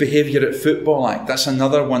Offensive Behaviour at Football Act, that's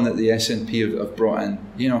another one that the SNP have brought in.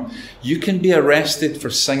 You can be arrested for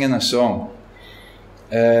singing a song.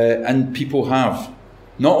 And people have.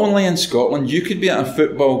 Not only in Scotland, you could be at a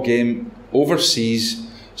football game overseas,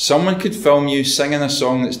 someone could film you singing a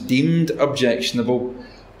song that's deemed objectionable.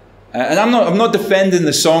 And I'm not defending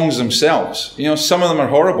the songs themselves. Some of them are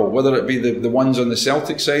horrible, whether it be the ones on the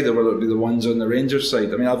Celtic side or whether it be the ones on the Rangers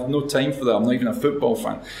side. I mean, I've no time for that. I'm not even a football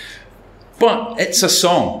fan. But it's a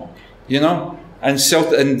song, and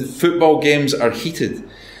football games are heated.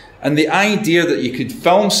 And the idea that you could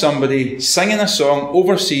film somebody singing a song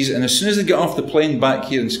overseas, and as soon as they get off the plane back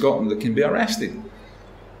here in Scotland, they can be arrested.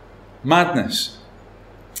 Madness.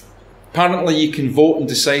 Apparently you can vote and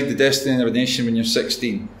decide the destiny of a nation when you're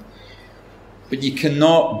 16. But you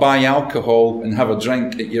cannot buy alcohol and have a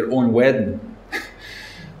drink at your own wedding.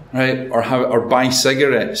 Right? Or buy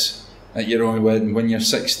cigarettes at your own wedding when you're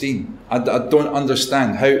 16. I don't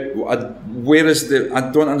understand I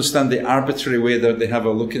don't understand the arbitrary way that they have a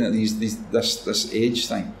looking at this age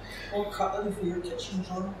thing. Or cutlery for your kitchen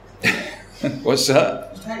drawer. What's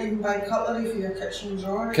that? You can't even buy cutlery for your kitchen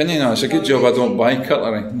drawer. Can you not? It's a good job I don't buy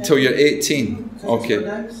cutlery until you're 18.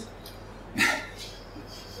 Okay.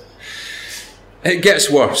 It gets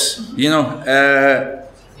worse, I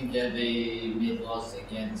think they made laws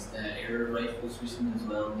against air rifles recently as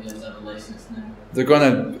well. You have to have a license now. They're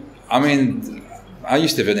gonna. I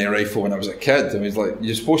used to have an air rifle when I was a kid. I mean,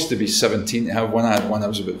 you're supposed to be 17 to have one. I had one. I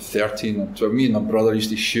was about 13. So me and my brother used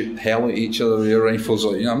to shoot hell at each other with air rifles.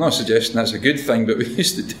 I'm not suggesting that's a good thing, but we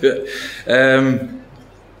used to do it.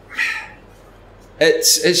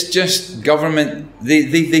 It's just government.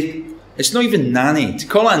 It's not even nanny. To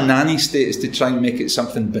call it a nanny state is to try and make it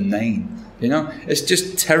something benign. It's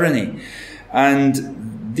just tyranny,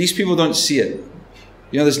 and these people don't see it.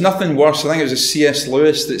 There's nothing worse. I think it was a C.S.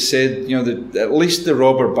 Lewis that said, that at least the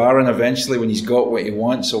robber baron eventually, when he's got what he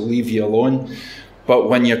wants, will leave you alone. But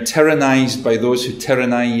when you're tyrannised by those who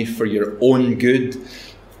tyrannize you for your own good,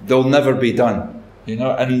 they'll never be done.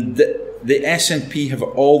 And the SNP have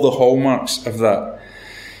all the hallmarks of that.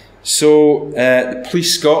 So,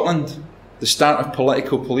 Police Scotland, the start of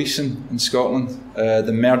political policing in Scotland,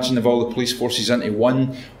 the merging of all the police forces into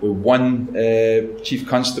one, with one chief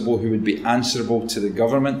constable who would be answerable to the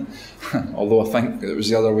government, although I think it was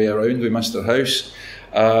the other way around with Mr. House.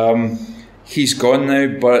 He's gone now,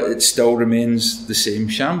 but it still remains the same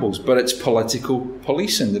shambles. But it's political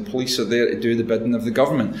policing. The police are there to do the bidding of the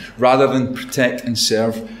government, rather than protect and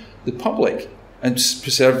serve the public and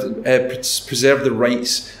preserve the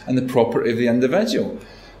rights and the property of the individual.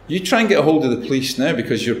 You try and get a hold of the police now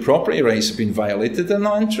because your property rights have been violated, they're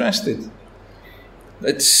not interested.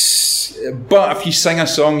 But if you sing a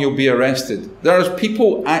song, you'll be arrested. There are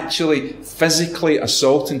people actually physically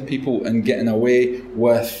assaulting people and getting away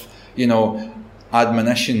with,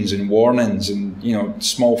 admonitions and warnings and,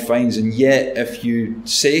 small fines. And yet, if you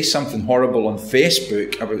say something horrible on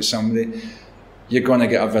Facebook about somebody, you're going to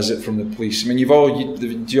get a visit from the police. I mean,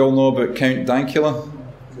 do you all know about Count Dankula?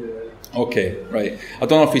 Okay, right. I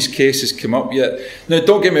don't know if his case has come up yet. Now,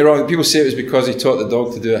 don't get me wrong. People say it was because he taught the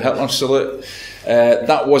dog to do a Hitler salute.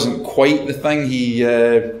 That wasn't quite the thing.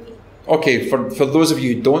 For those of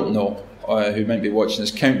you who don't know, who might be watching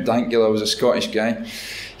this, Count Dankula was a Scottish guy.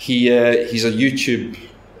 He's a YouTube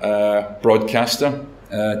broadcaster.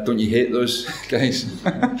 Don't you hate those guys?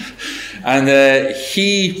 And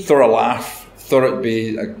he, for a laugh, thought it'd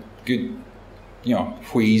be a good,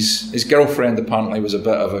 wheeze. His girlfriend apparently was a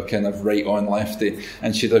bit of a kind of right-on lefty,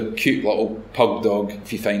 and she had a cute little pug dog,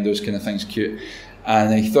 if you find those kind of things cute.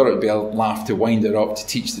 And he thought it would be a laugh to wind her up to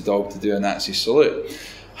teach the dog to do a Nazi salute.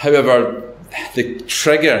 However, the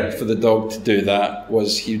trigger for the dog to do that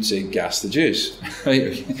was he would say, "Gas the Jews."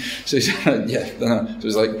 Right? So he said, so it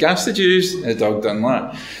was like, "Gas the Jews," and the dog done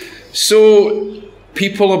that. So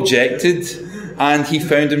people objected, and he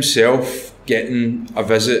found himself getting a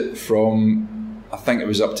visit from, I think it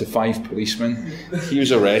was up to 5 policemen. He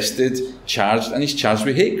was arrested, charged, and he's charged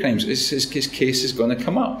with hate crimes. His case is going to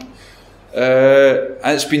come up.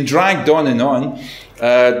 And it's been dragged on and on.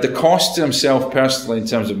 The cost to himself personally in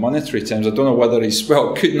terms of monetary terms, I don't know whether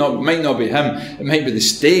might not be him, it might be the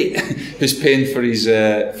state who's paying for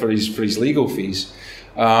his legal fees.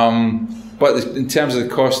 But in terms of the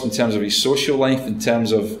cost, in terms of his social life, in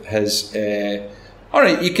terms of his... all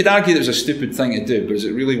right, you could argue it was a stupid thing to do, but is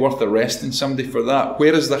it really worth arresting somebody for that?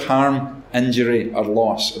 Where is the harm, injury or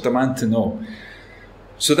loss? I demand to know.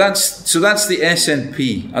 So that's the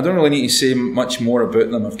SNP. I don't really need to say much more about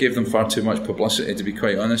them. I've gave them far too much publicity, to be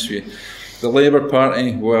quite honest with you. The Labour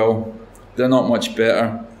Party, well, they're not much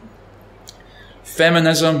better.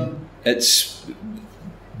 Feminism, it's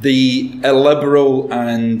the illiberal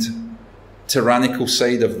and tyrannical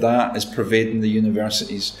side of that is pervading the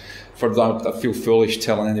universities. For that, I feel foolish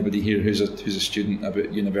telling anybody here who's a student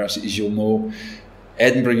about universities. You'll know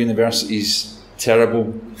Edinburgh University's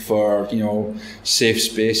terrible for, safe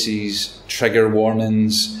spaces, trigger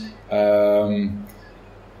warnings,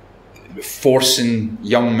 forcing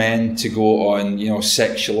young men to go on,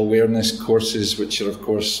 sexual awareness courses, which are, of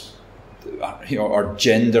course, or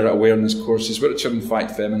gender awareness courses, which are in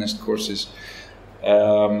fact feminist courses.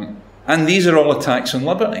 And these are all attacks on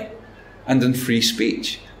liberty and on free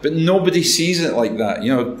speech. But nobody sees it like that,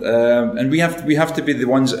 and we have to be the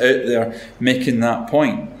ones out there making that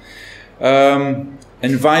point.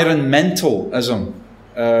 Environmentalism,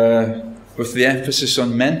 with the emphasis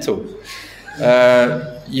on mental.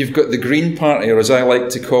 You've got the Green Party, or as I like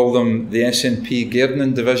to call them, the SNP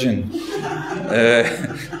Gardening Division.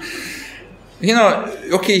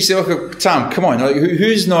 Okay, you say, okay, Tam, come on,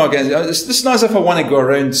 who's not against? It's not as if I want to go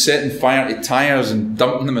around setting fire to tyres and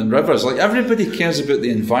dumping them in rivers. Like, everybody cares about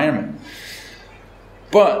the environment.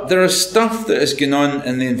 But there is stuff that is going on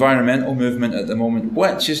in the environmental movement at the moment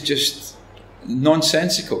which is just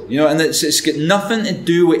nonsensical, and it's got nothing to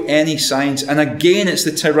do with any science. And again, it's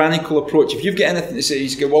the tyrannical approach. If you've got anything to say, you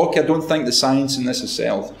just go, well, okay, I don't think the science in this is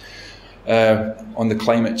settled. On the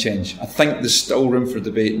climate change, I think there's still room for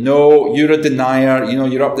debate. No, you're a denier.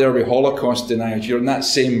 You're up there with Holocaust deniers. You're in that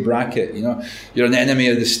same bracket. You're an enemy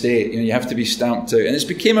of the state. You have to be stamped out. And it's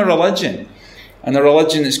become a religion, and a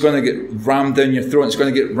religion that's going to get rammed down your throat. It's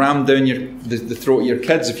going to get rammed down the throat of your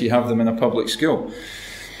kids if you have them in a public school.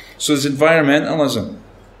 So there's environmentalism,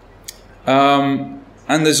 and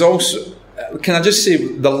there's also. Can I just say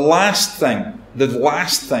the last thing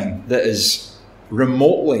that is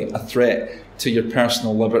remotely a threat to your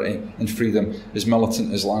personal liberty and freedom is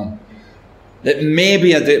militant Islam. It may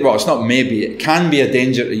be it's not maybe, it can be a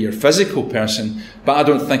danger to your physical person, but I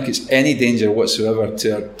don't think it's any danger whatsoever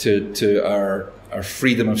to our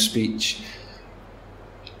freedom of speech.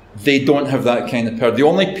 They don't have that kind of power. The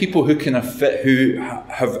only people who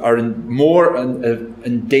are more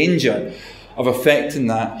in danger of affecting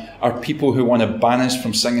that are people who want to ban us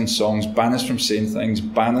from singing songs, ban us from saying things,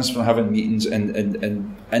 ban us from having meetings, and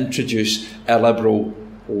introduce illiberal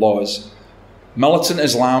laws. Militant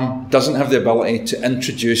Islam doesn't have the ability to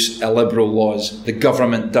introduce illiberal laws. The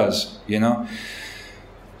government does,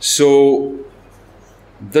 So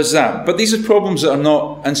there's that. But these are problems that are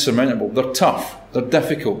not insurmountable. They're tough. They're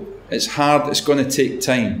difficult. It's hard. It's going to take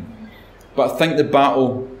time. But I think the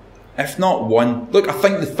battle, if not won, look, I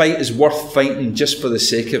think the fight is worth fighting just for the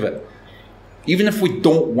sake of it. Even if we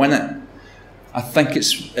don't win it, I think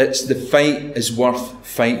it's the fight is worth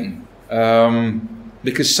fighting,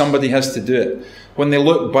 because somebody has to do it. When they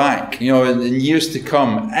look back, in years to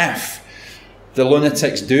come, if the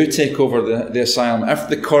lunatics do take over the asylum, if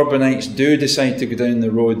the Corbynites do decide to go down the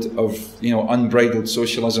road of unbridled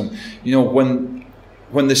socialism,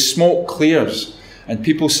 when the smoke clears and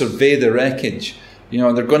people survey the wreckage,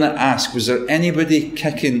 they're going to ask, was there anybody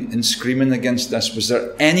kicking and screaming against this? Was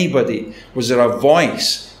there a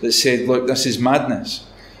voice that said, look, this is madness?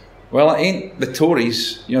 Well, it ain't the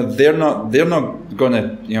Tories. They're not going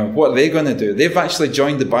to, what are they going to do? They've actually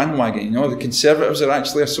joined the bandwagon. The Conservatives are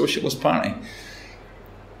actually a socialist party.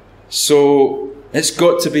 So it's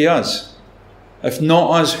got to be us. If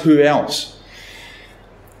not us, who else?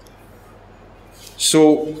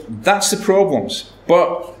 So that's the problems.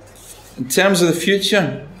 But in terms of the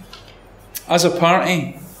future, as a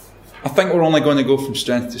party, I think we're only going to go from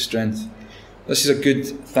strength to strength. This is a good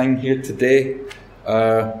thing here today.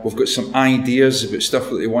 We've got some ideas about stuff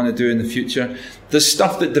that they want to do in the future. The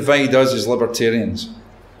stuff that divides us as libertarians.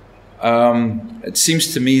 It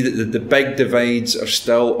seems to me that the big divides are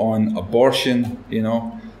still on abortion,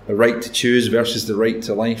 the right to choose versus the right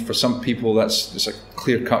to life. For some people, that's a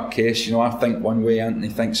clear-cut case. I think one way, Anthony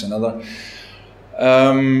thinks another.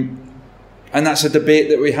 And that's a debate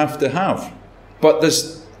that we have to have. But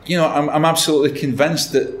there's, I'm absolutely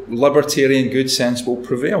convinced that libertarian good sense will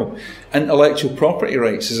prevail. Intellectual property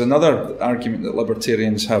rights is another argument that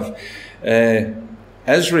libertarians have.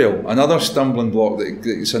 Israel, another stumbling block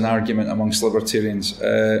that's an argument amongst libertarians.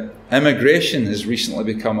 Immigration has recently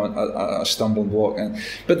become a stumbling block.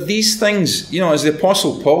 But these things, as the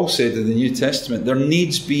Apostle Paul said in the New Testament, there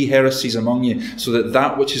needs be heresies among you so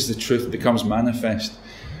that which is the truth becomes manifest.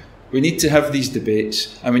 We need to have these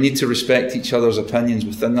debates, and we need to respect each other's opinions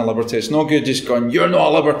within the liberty. It's no good just going, you're not a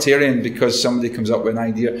libertarian, because somebody comes up with an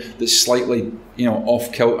idea that's slightly,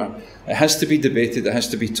 off kilter. It has to be debated, it has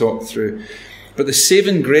to be talked through. But the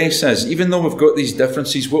saving grace is, even though we've got these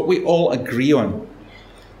differences, what we all agree on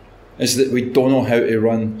is that we don't know how to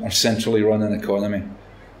run or centrally run an economy.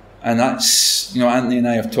 And that's, Anthony and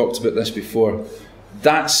I have talked about this before.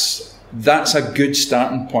 That's a good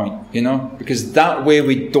starting point, because that way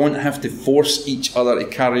we don't have to force each other to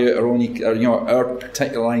carry out our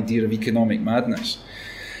particular idea of economic madness.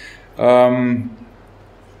 I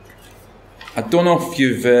don't know if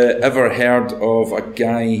you've ever heard of a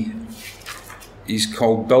guy. He's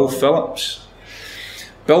called Bill Phillips.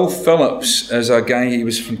 Bill Phillips is a guy, he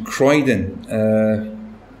was from Croydon.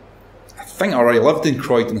 He lived in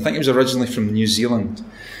Croydon. I think he was originally from New Zealand.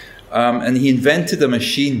 And he invented a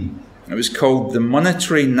machine. It was called the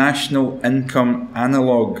Monetary National Income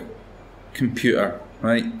Analog Computer,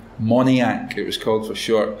 right? MONIAC, it was called for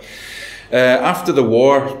short. After the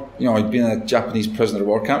war, he'd been a Japanese prisoner of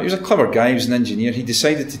war camp. He was a clever guy, he was an engineer. He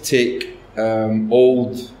decided to take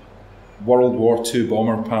old World War II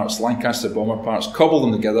bomber parts, Lancaster bomber parts, cobble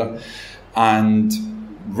them together and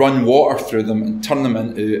run water through them and turn them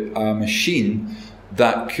into a machine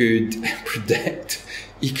that could predict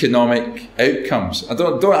economic outcomes.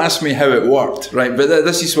 Don't ask me how it worked, right? But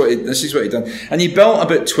this is what he done. And he built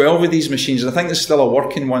about 12 of these machines, and I think there's still a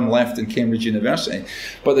working one left in Cambridge University.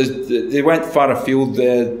 But they went far afield.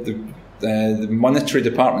 The monetary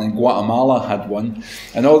department in Guatemala had one,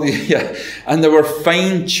 and and they were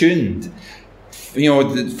fine-tuned, for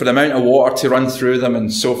the amount of water to run through them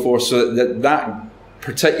and so forth, so that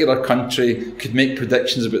particular country could make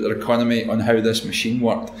predictions about their economy on how this machine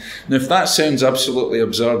worked. Now, if that sounds absolutely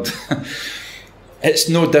absurd, it's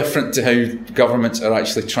no different to how governments are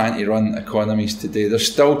actually trying to run economies today. They're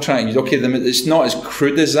still trying to it's not as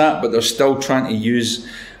crude as that, but they're still trying to use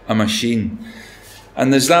a machine.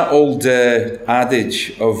 And there's that old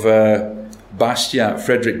adage of Bastiat,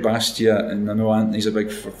 Frederick Bastiat, and I know Anthony's a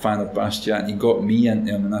big fan of Bastiat, and he got me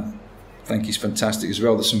into him, and I think he's fantastic as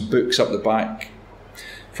well. There's some books up the back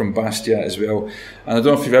from Bastiat as well. And I don't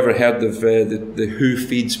know if you've ever heard of the Who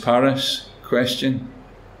Feeds Paris question.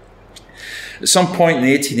 At some point in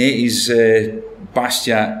the 1880s,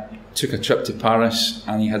 Bastiat took a trip to Paris,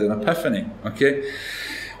 and he had an epiphany, okay?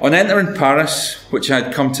 On entering Paris, which I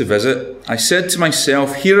had come to visit, I said to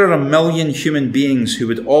myself, here are 1 million human beings who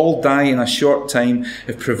would all die in a short time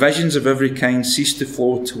if provisions of every kind ceased to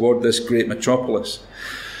flow toward this great metropolis.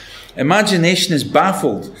 Imagination is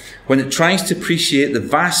baffled when it tries to appreciate the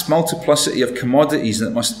vast multiplicity of commodities that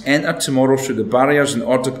must enter tomorrow through the barriers in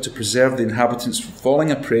order to preserve the inhabitants from falling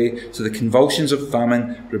a prey to the convulsions of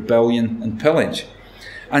famine, rebellion and pillage.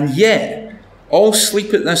 And yet, all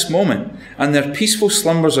sleep at this moment, and their peaceful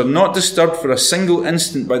slumbers are not disturbed for a single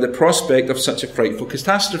instant by the prospect of such a frightful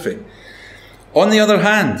catastrophe. On the other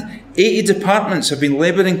hand, 80 departments have been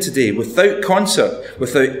labouring today without concert,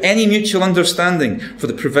 without any mutual understanding for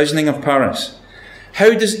the provisioning of Paris.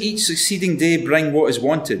 How does each succeeding day bring what is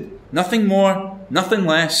wanted? Nothing more, nothing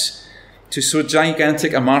less, to so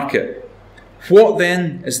gigantic a market. What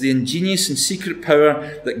then is the ingenious and secret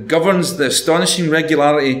power that governs the astonishing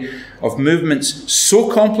regularity of movements so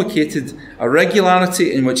complicated, a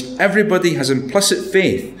regularity in which everybody has implicit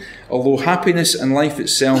faith, although happiness and life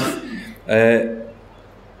itself are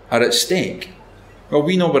at stake? Well,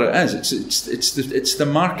 we know what it is. It's the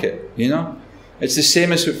market, It's the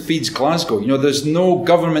same as what feeds Glasgow. There's no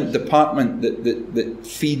government department that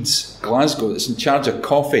feeds Glasgow, that's in charge of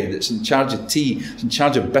coffee, that's in charge of tea, that's in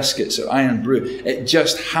charge of biscuits or iron brew. It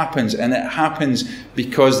just happens, and it happens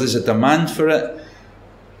because there's a demand for it,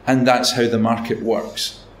 and that's how the market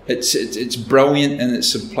works. It's brilliant in its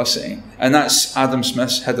simplicity, and that's Adam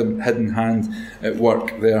Smith's hidden hand at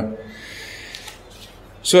work there.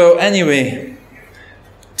 So anyway,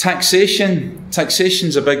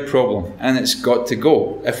 Taxation's a big problem, and it's got to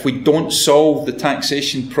go. If we don't solve the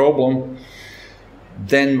taxation problem,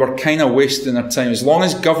 then we're kind of wasting our time. As long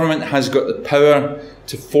as government has got the power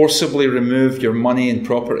to forcibly remove your money and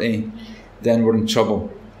property, then we're in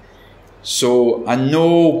trouble. So I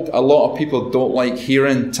know a lot of people don't like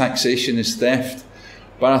hearing taxation is theft,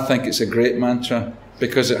 but I think it's a great mantra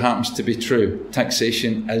because it happens to be true.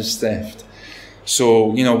 Taxation is theft.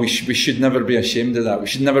 So, you know, we should never be ashamed of that. We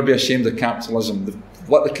should never be ashamed of capitalism.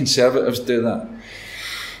 Let the Conservatives do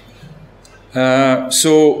that.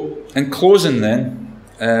 So, in closing then,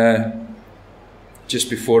 just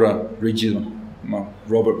before I read you my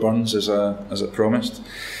Robert Burns as I promised,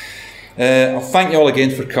 I'll thank you all again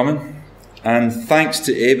for coming. And thanks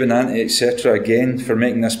to Abe and Auntie, etc. again for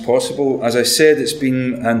making this possible. As I said,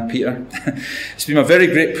 and Peter, it's been a very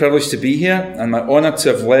great privilege to be here and my honour to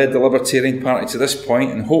have led the Libertarian Party to this point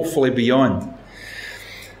and hopefully beyond.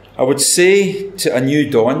 I would say to a new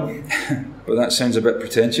dawn, but that sounds a bit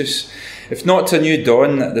pretentious, if not to a new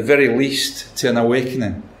dawn, at the very least to an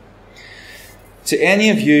awakening. To any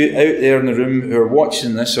of you out there in the room who are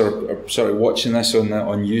watching this, watching this on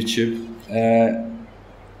YouTube,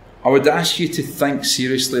 I would ask you to think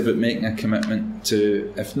seriously about making a commitment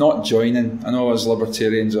to, if not joining, I know us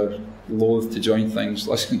libertarians are loath to join things.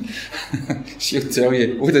 Listen, she'll tell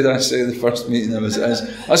you, what did I say the first meeting I was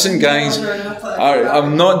at? Listen guys,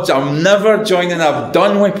 I'm never joining, I've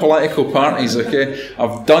done with political parties, okay?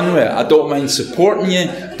 I've done with it. I don't mind supporting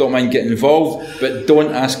you, don't mind getting involved, but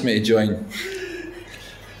don't ask me to join.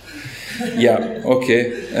 Yeah,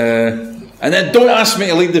 okay. And then don't ask me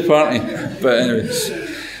to lead the party. But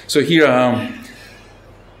anyways. So here I am.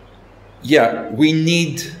 Yeah, we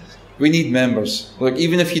need members. Look,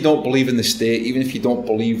 even if you don't believe in the state, even if you don't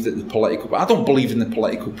believe that I don't believe in the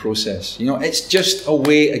political process. You know, it's just a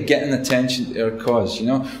way of getting attention to our cause. You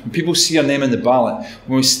know, when people see a name in the ballot,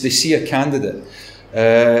 when they see a candidate,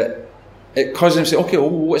 it causes them to say, okay, well,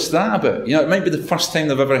 what's that about? You know, it might be the first time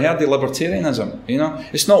they've ever heard of libertarianism. You know,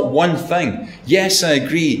 it's not one thing. Yes, I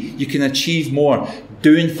agree, you can achieve more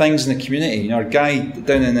doing things in the community. You know, our guy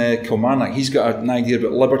down in Kilmarnock, he's got an idea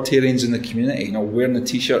about libertarians in the community, you know, wearing a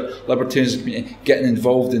t-shirt, libertarians in the community, getting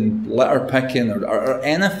involved in litter picking or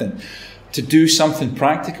anything to do something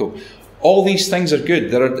practical. All these things are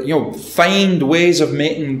good. There are, you know, find ways of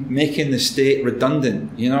making the state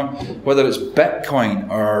redundant, you know, whether it's Bitcoin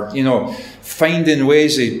or, you know, finding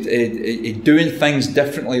ways of doing things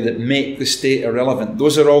differently that make the state irrelevant.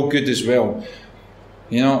 Those are all good as well,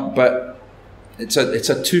 you know, but it's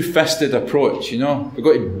a two-fisted approach, you know. We've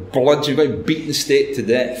got to beat the state to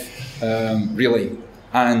death, really.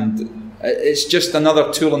 And it's just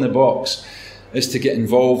another tool in the box is to get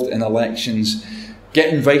involved in elections,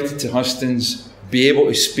 get invited to hustings, be able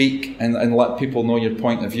to speak and let people know your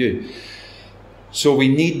point of view. So we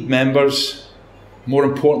need members. More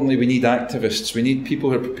importantly, we need activists. We need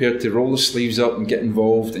people who are prepared to roll the sleeves up and get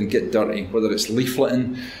involved and get dirty, whether it's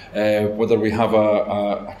leafleting, whether we have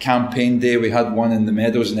a campaign day. We had one in the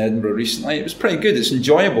Meadows in Edinburgh recently. It was pretty good. It's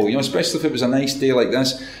enjoyable, you know, especially if it was a nice day like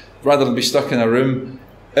this, rather than be stuck in a room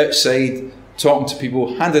outside talking to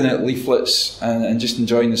people, handing out leaflets and just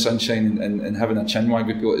enjoying the sunshine and having a chinwag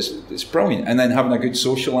with people. It's brilliant. And then having a good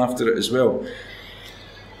social after it as well.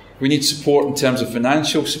 We need support in terms of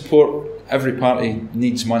financial support. Every party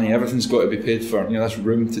needs money. Everything's got to be paid for. You know, this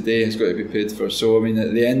room today has got to be paid for. So, I mean,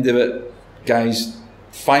 at the end of it, guys,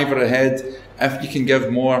 £5 a head. If you can give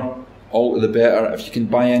more, all the better. If you can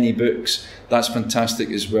buy any books, that's fantastic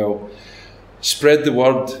as well. Spread the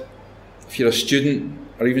word. If you're a student,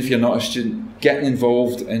 or even if you're not a student, getting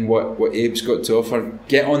involved in what Abe's got to offer.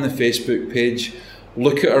 Get on the Facebook page.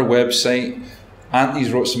 Look at our website.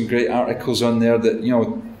 Auntie's wrote some great articles on there that, you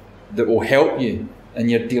know, that will help you in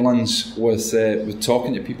your dealings with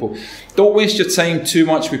talking to people. Don't waste your time too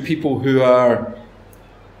much with people who are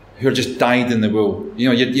just dyed in the wool.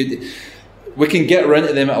 You know, we can get around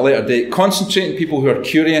to them at a later date. Concentrate on people who are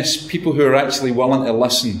curious, people who are actually willing to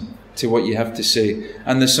listen to what you have to say.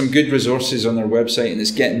 And there's some good resources on their website, and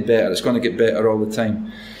it's getting better. It's going to get better all the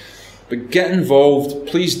time. But get involved,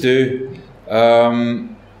 please do,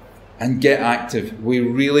 and get active. We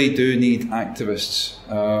really do need activists.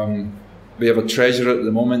 We have a treasurer at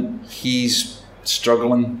the moment. He's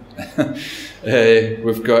struggling.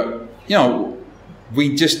 We've got, you know,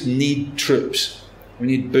 we just need troops. We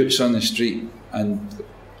need boots on the street. And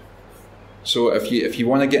so if you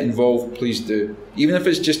want to get involved, please do. Even if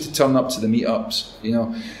it's just to turn up to the meetups, you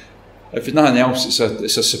know. If it's nothing else,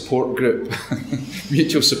 it's a support group,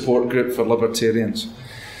 mutual support group for libertarians.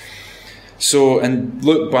 So, and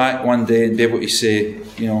look back one day and be able to say,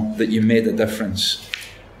 you know, that you made a difference.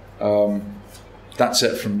 That's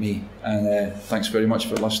it from me, and thanks very much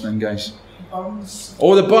for listening, guys. Burns.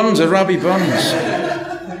 Oh, the Burns, the Rabbie Burns.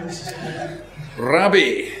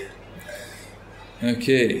 Rabbie.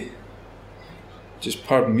 Okay. Just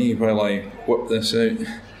pardon me while I whip this out.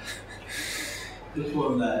 The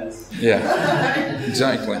poem that is. Yeah,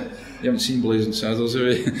 exactly. You haven't seen Blazing Saddles, have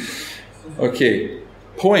you? Okay.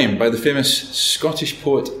 Poem by the famous Scottish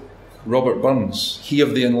poet Robert Burns, he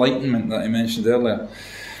of the Enlightenment that I mentioned earlier.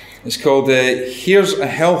 It's called Here's a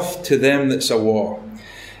Health to Them That's a War.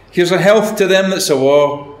 Here's a health to them that's a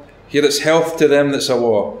war. Here it's health to them that's a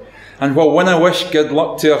war. And while when I wish good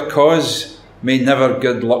luck to our cause, may never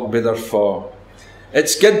good luck be their foe.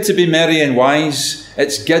 It's good to be merry and wise.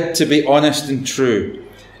 It's good to be honest and true.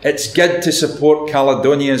 It's good to support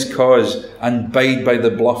Caledonia's cause and bide by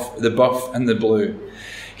the buff and the blue.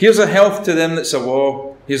 Here's a health to them that's a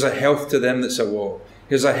war. Here's a health to them that's a war.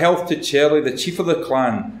 Here's a health to Charlie, the chief of the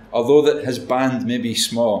clan, although that his band may be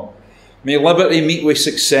small. May liberty meet with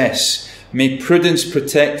success. May prudence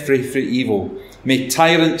protect frae evil. May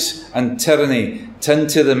tyrants and tyranny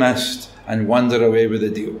tint to the mist and wander away with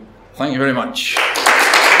the deal. Thank you very much.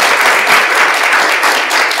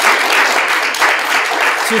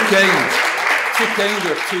 Too kind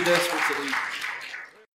or too desperate to leave.